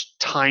much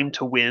time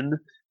to win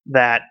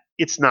that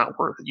it's not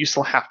worth it. You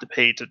still have to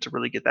pay to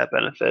really get that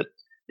benefit.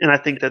 And I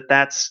think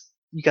that's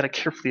you got to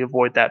carefully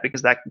avoid that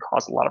because that can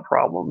cause a lot of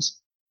problems.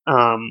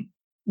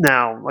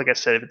 Now, like I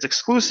said, if it's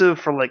exclusive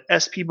for like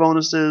SP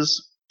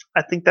bonuses,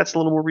 I think that's a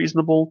little more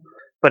reasonable.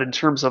 But in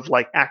terms of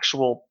like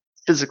actual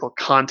physical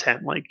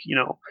content, like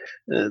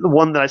the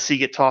one that I see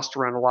get tossed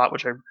around a lot,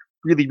 which I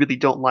really really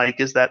don't like,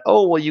 is that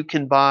you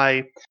can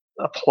buy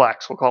a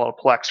Plex, we'll call it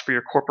a Plex, for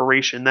your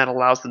corporation that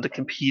allows them to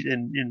compete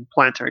in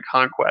Planetary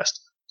Conquest.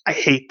 I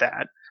hate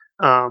that.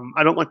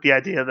 I don't like the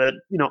idea that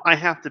I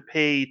have to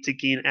pay to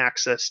gain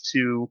access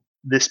to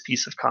this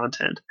piece of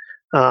content.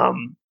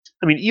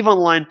 I mean, EVE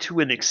Online to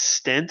an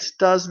extent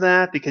does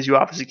that because you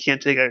obviously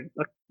can't take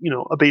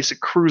a basic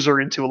cruiser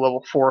into a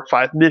level 4 or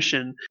 5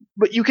 mission,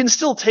 but you can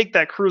still take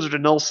that cruiser to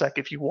nullsec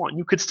if you want.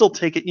 You could still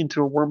take it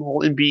into a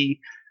wormhole and be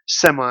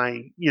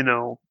semi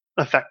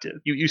effective.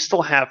 You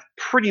still have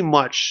pretty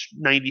much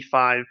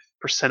 95%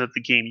 of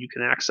the game you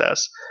can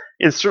access,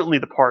 and certainly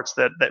the parts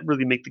that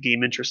really make the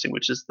game interesting,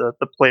 which is the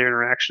player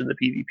interaction, the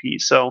PvP.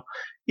 So,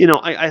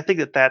 I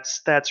think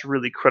that's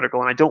really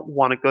critical, and I don't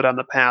want to go down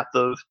the path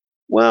of,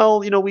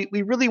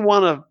 we really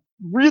want to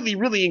really,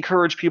 really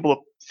encourage people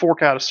to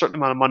fork out a certain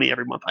amount of money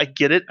every month. I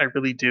get it, I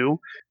really do.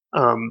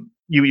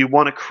 You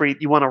want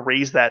to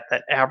raise that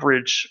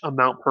average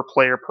amount per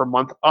player per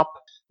month up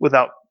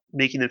without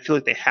making them feel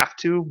like they have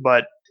to,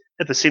 but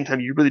at the same time,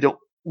 you really don't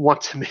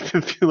want to make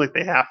them feel like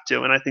they have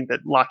to. And I think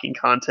that locking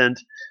content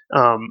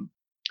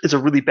is a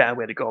really bad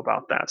way to go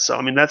about that. So,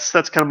 I mean, that's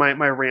kind of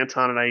my rant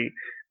on it.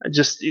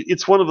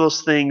 It's one of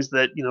those things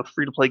that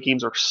free to play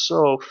games are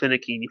so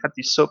finicky. You have to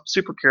be so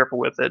super careful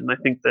with it, and I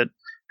think that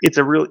it's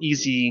a real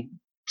easy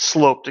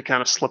slope to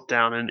kind of slip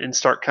down and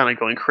start kind of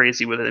going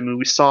crazy with it. I mean,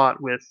 we saw it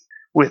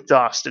with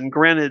Dust, and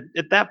granted,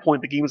 at that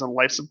point the game was on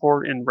life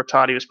support, and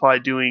Rattati was probably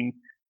doing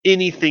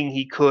anything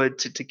he could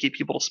to get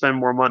people to spend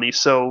more money.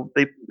 So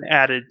they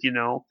added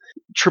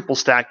triple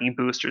stacking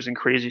boosters and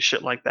crazy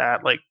shit like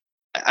that. Like,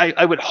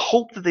 I would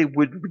hope that they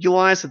would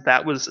realize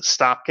that was a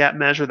stopgap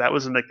measure. That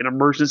was like an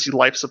emergency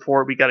life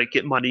support. We got to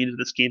get money into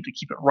this game to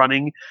keep it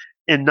running,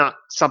 and not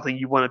something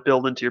you want to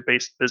build into your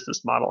base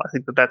business model. I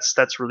think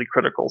that's really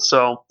critical.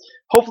 So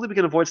hopefully we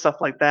can avoid stuff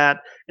like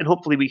that, and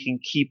hopefully we can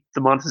keep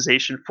the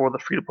monetization for the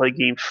free-to-play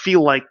game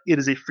feel like it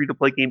is a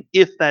free-to-play game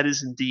if that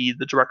is indeed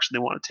the direction they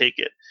want to take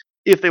it.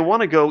 If they want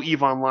to go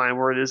EVE Online,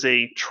 where it is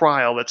a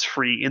trial that's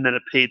free and then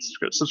a paid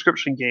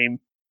subscription game,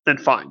 then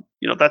fine.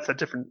 That's a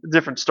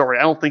different story.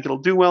 I don't think it'll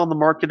do well in the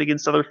market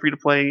against other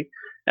free-to-play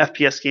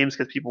FPS games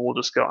because people will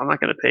just go, I'm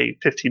not going to pay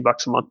 $15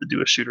 a month to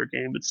do a shooter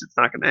game. It's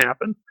not going to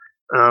happen.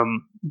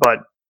 But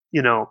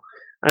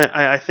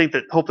I think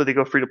that hopefully they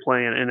go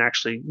free-to-play and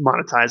actually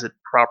monetize it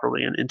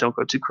properly and don't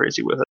go too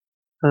crazy with it.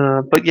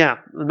 But yeah,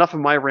 enough of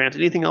my rant.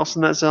 Anything else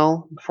in that,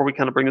 Zell, before we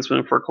kind of bring this one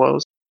in for a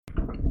close?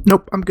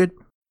 Nope, I'm good.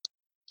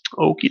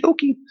 Okie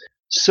dokie.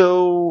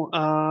 So,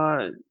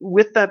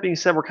 with that being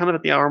said, we're kind of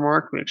at the hour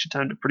mark. We actually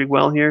timed it pretty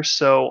well here.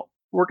 So,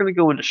 we're going to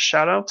go into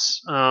shoutouts.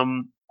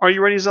 Are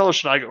you ready, Zell, or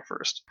should I go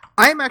first?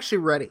 I am actually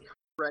ready.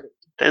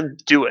 Then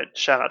do it.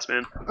 Shoutouts,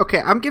 man. Okay,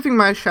 I'm giving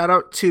my shout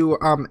out to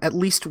at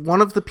least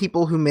one of the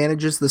people who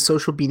manages the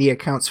social media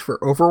accounts for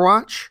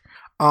Overwatch.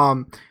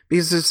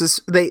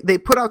 Because they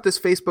put out this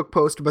Facebook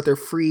post about their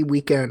free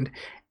weekend,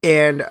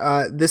 and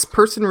this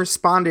person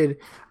responded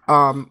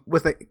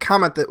with a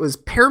comment that was,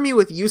 pair me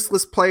with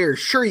useless players.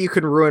 Sure, you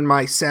can ruin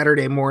my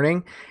Saturday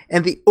morning.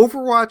 And the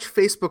Overwatch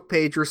Facebook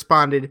page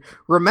responded,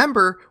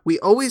 remember, we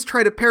always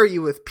try to pair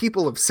you with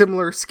people of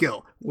similar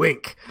skill.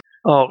 Wink.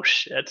 Oh,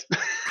 shit.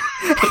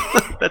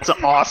 That's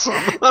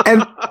awesome.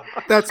 And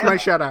that's my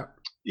shout out.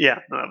 Yeah.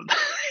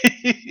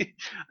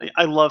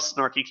 I love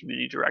snarky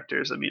community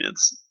directors. I mean,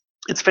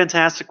 it's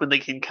fantastic when they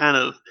can kind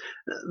of,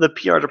 the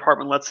PR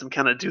department lets them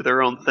kind of do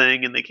their own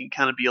thing, and they can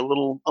kind of be a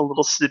little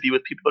snippy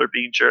with people that are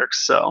being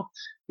jerks. So,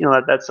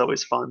 that's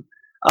always fun.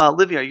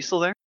 Livia, are you still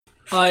there?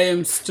 I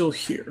am still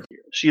here.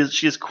 She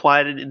is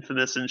quiet and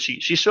infamous, and she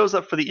shows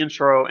up for the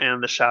intro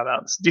and the shout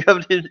outs. Do you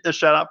have a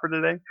shout out for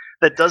today?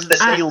 That doesn't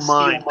steal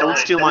mine. Don't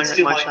steal my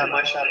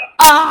shout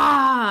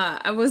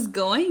out. I was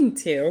going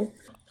to.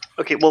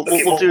 Okay, we'll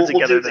do it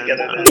together then.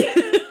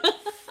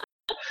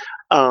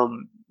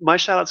 My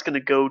shout out's going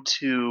to go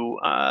to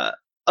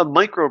a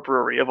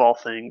microbrewery of all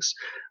things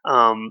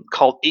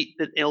called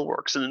 8-Bit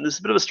Aleworks. And there's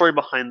a bit of a story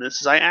behind this.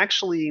 Is I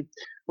actually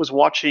was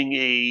watching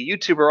a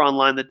YouTuber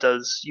online that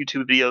does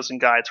YouTube videos and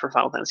guides for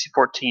Final Fantasy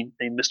XIV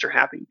named Mr.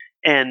 Happy.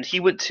 And he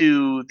went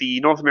to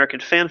the North American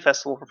Fan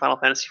Festival for Final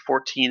Fantasy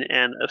XIV,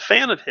 and a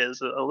fan of his,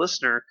 a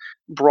listener,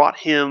 brought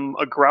him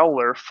a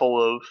growler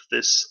full of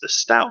this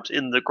stout.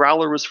 And the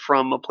growler was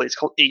from a place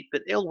called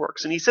 8-Bit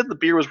Aleworks. And he said the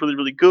beer was really,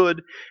 really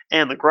good,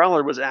 and the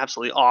growler was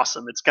absolutely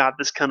awesome. It's got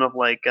this kind of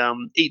like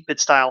 8-bit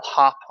style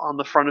hop on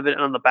the front of it,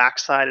 and on the back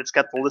side it's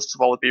got the lists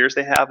of all the beers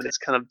they have, and it's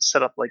kind of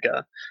set up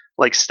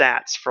like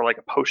stats for like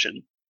a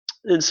potion.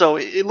 And so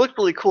it looked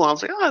really cool. I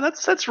was like,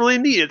 that's really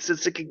neat.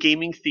 It's like a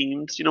gaming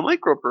themed,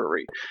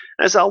 microbrewery.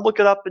 And I said, I'll look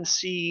it up and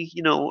see,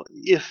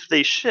 if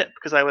they ship,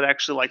 because I would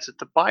actually like to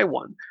buy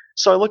one.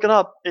 So I look it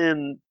up,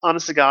 and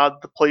honest to God,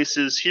 the place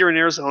is here in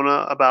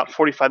Arizona, about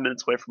 45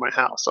 minutes away from my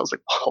house. I was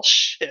like, oh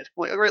shit! I'm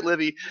like, all right,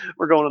 Livy,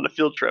 we're going on a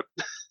field trip.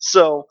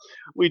 So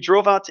we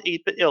drove out to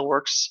 8-Bit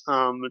Aleworks.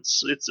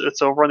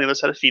 It's over on the other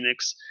side of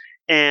Phoenix,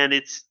 and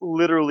it's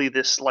literally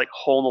this like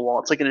hole in the wall.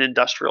 It's like an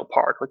industrial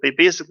park. Like they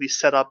basically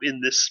set up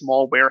in this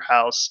small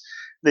warehouse.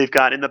 They've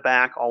got in the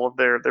back all of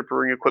their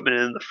brewing equipment,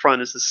 and in the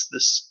front is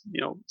this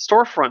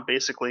storefront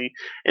basically,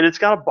 and it's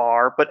got a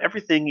bar, but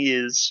everything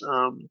is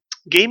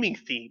gaming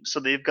themed. So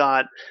they've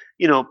got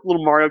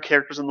little Mario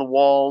characters on the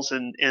walls,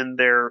 and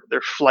their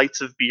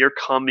flights of beer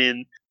come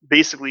in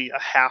basically a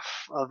half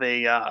of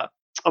a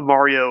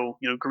Mario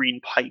green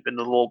pipe, and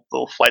the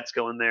little flights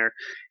go in there.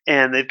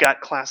 And they've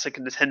got classic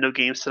Nintendo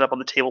games set up on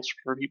the tables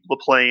for people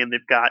to play, and they've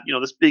got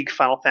this big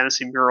Final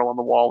Fantasy mural on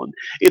the wall, and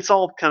it's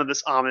all kind of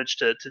this homage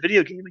to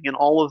video gaming, and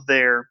all of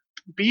their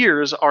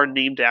beers are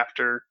named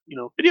after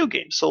video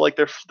games. So like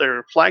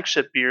their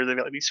flagship beer, they've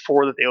got like these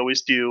four that they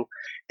always do,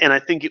 and I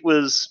think there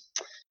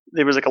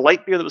was like a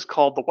light beer that was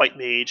called the White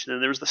Mage, and then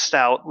there was the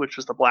stout, which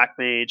was the Black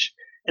Mage,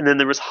 and then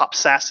there was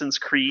Hopsassin's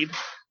Creed,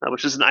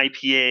 which is an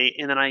IPA,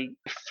 and then I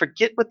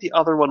forget what the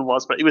other one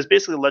was, but it was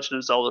basically a Legend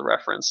of Zelda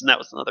reference, and that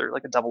was another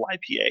like a double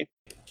IPA.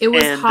 It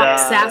was And,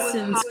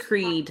 Assassin's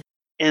Creed.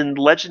 And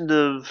Legend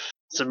of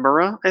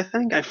Zamura, I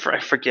think I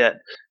forget.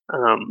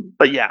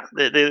 But yeah,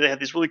 they had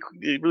these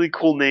really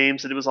cool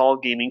names, and it was all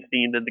gaming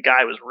themed, and the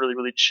guy was really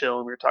really chill,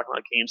 and we were talking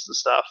about games and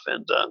stuff,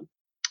 and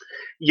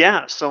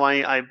yeah, so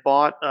I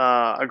bought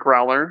a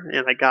growler,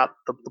 and I got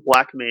the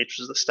Black Mage, which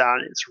is the stout.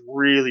 And it's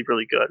really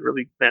really good,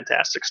 really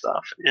fantastic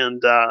stuff,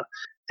 and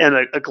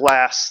a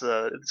glass.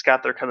 It's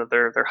got their kind of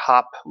their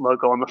hop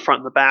logo on the front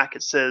and the back.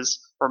 It says,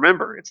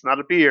 "Remember, it's not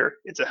a beer;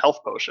 it's a health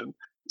potion."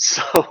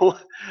 So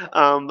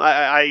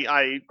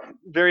I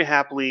very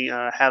happily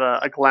had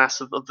a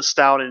glass of the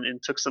stout,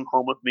 and took some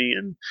home with me,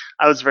 and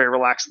I was very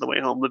relaxed on the way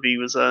home. Libby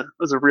was a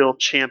real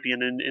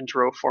champion, and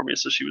drove for me,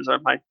 so she was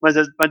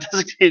my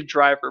designated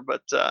driver.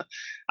 But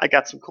I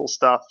got some cool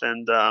stuff,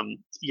 and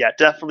yeah,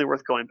 definitely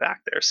worth going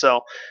back there.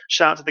 So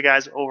shout out to the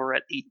guys over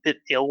at 8-Bit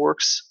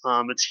Aleworks.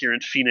 It's here in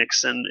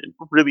Phoenix, and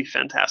really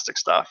fantastic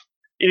stuff.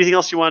 Anything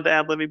else you wanted to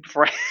add, Libby,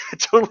 before I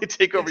totally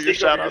take over your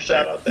shout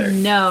out there?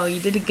 No,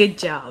 you did a good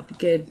job.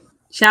 Good.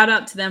 Shout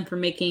out to them for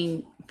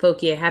making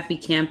Pokey a happy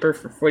camper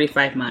for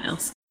 45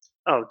 miles.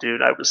 Oh,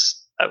 dude, I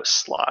was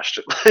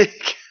sloshed.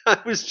 Like I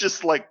was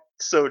just like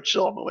so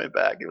chill on the way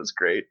back. It was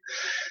great.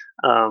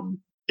 And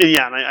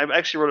yeah, and I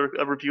actually wrote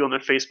a review on their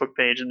Facebook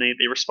page, and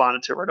they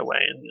responded to it right away,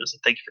 and it was a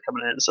thank you for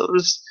coming in. So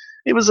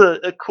it was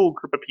a cool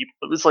group of people.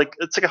 It's like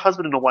a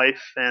husband and a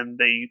wife, and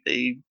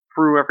they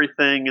brew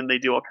everything, and they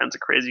do all kinds of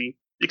crazy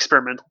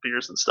experimental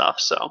beers and stuff.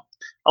 So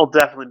I'll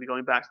definitely be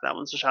going back to that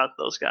one. So shout out to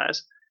those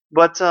guys.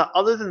 But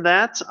other than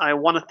that, I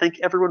want to thank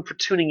everyone for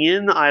tuning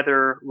in,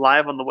 either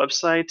live on the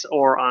website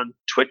or on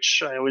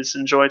Twitch. I always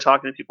enjoy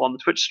talking to people on the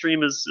Twitch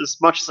stream as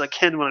much as I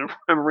can when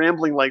I'm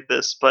rambling like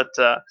this. But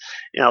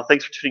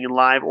thanks for tuning in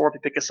live, or if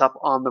you pick us up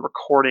on the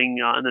recording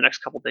in the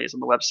next couple of days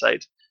on the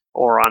website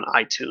or on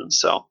iTunes.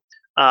 So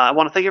I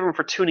want to thank everyone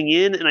for tuning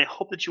in, and I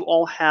hope that you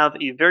all have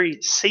a very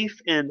safe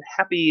and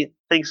happy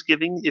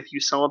Thanksgiving if you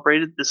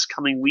celebrated this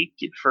coming week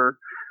for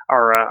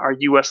our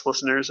U.S.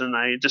 listeners. And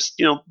I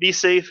just, be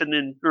safe, and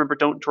then remember,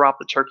 don't drop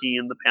the turkey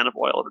in the pan of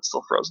oil if it's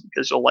still frozen,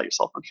 because you'll light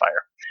yourself on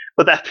fire.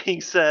 But that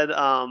being said,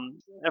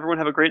 everyone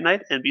have a great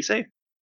night and be safe.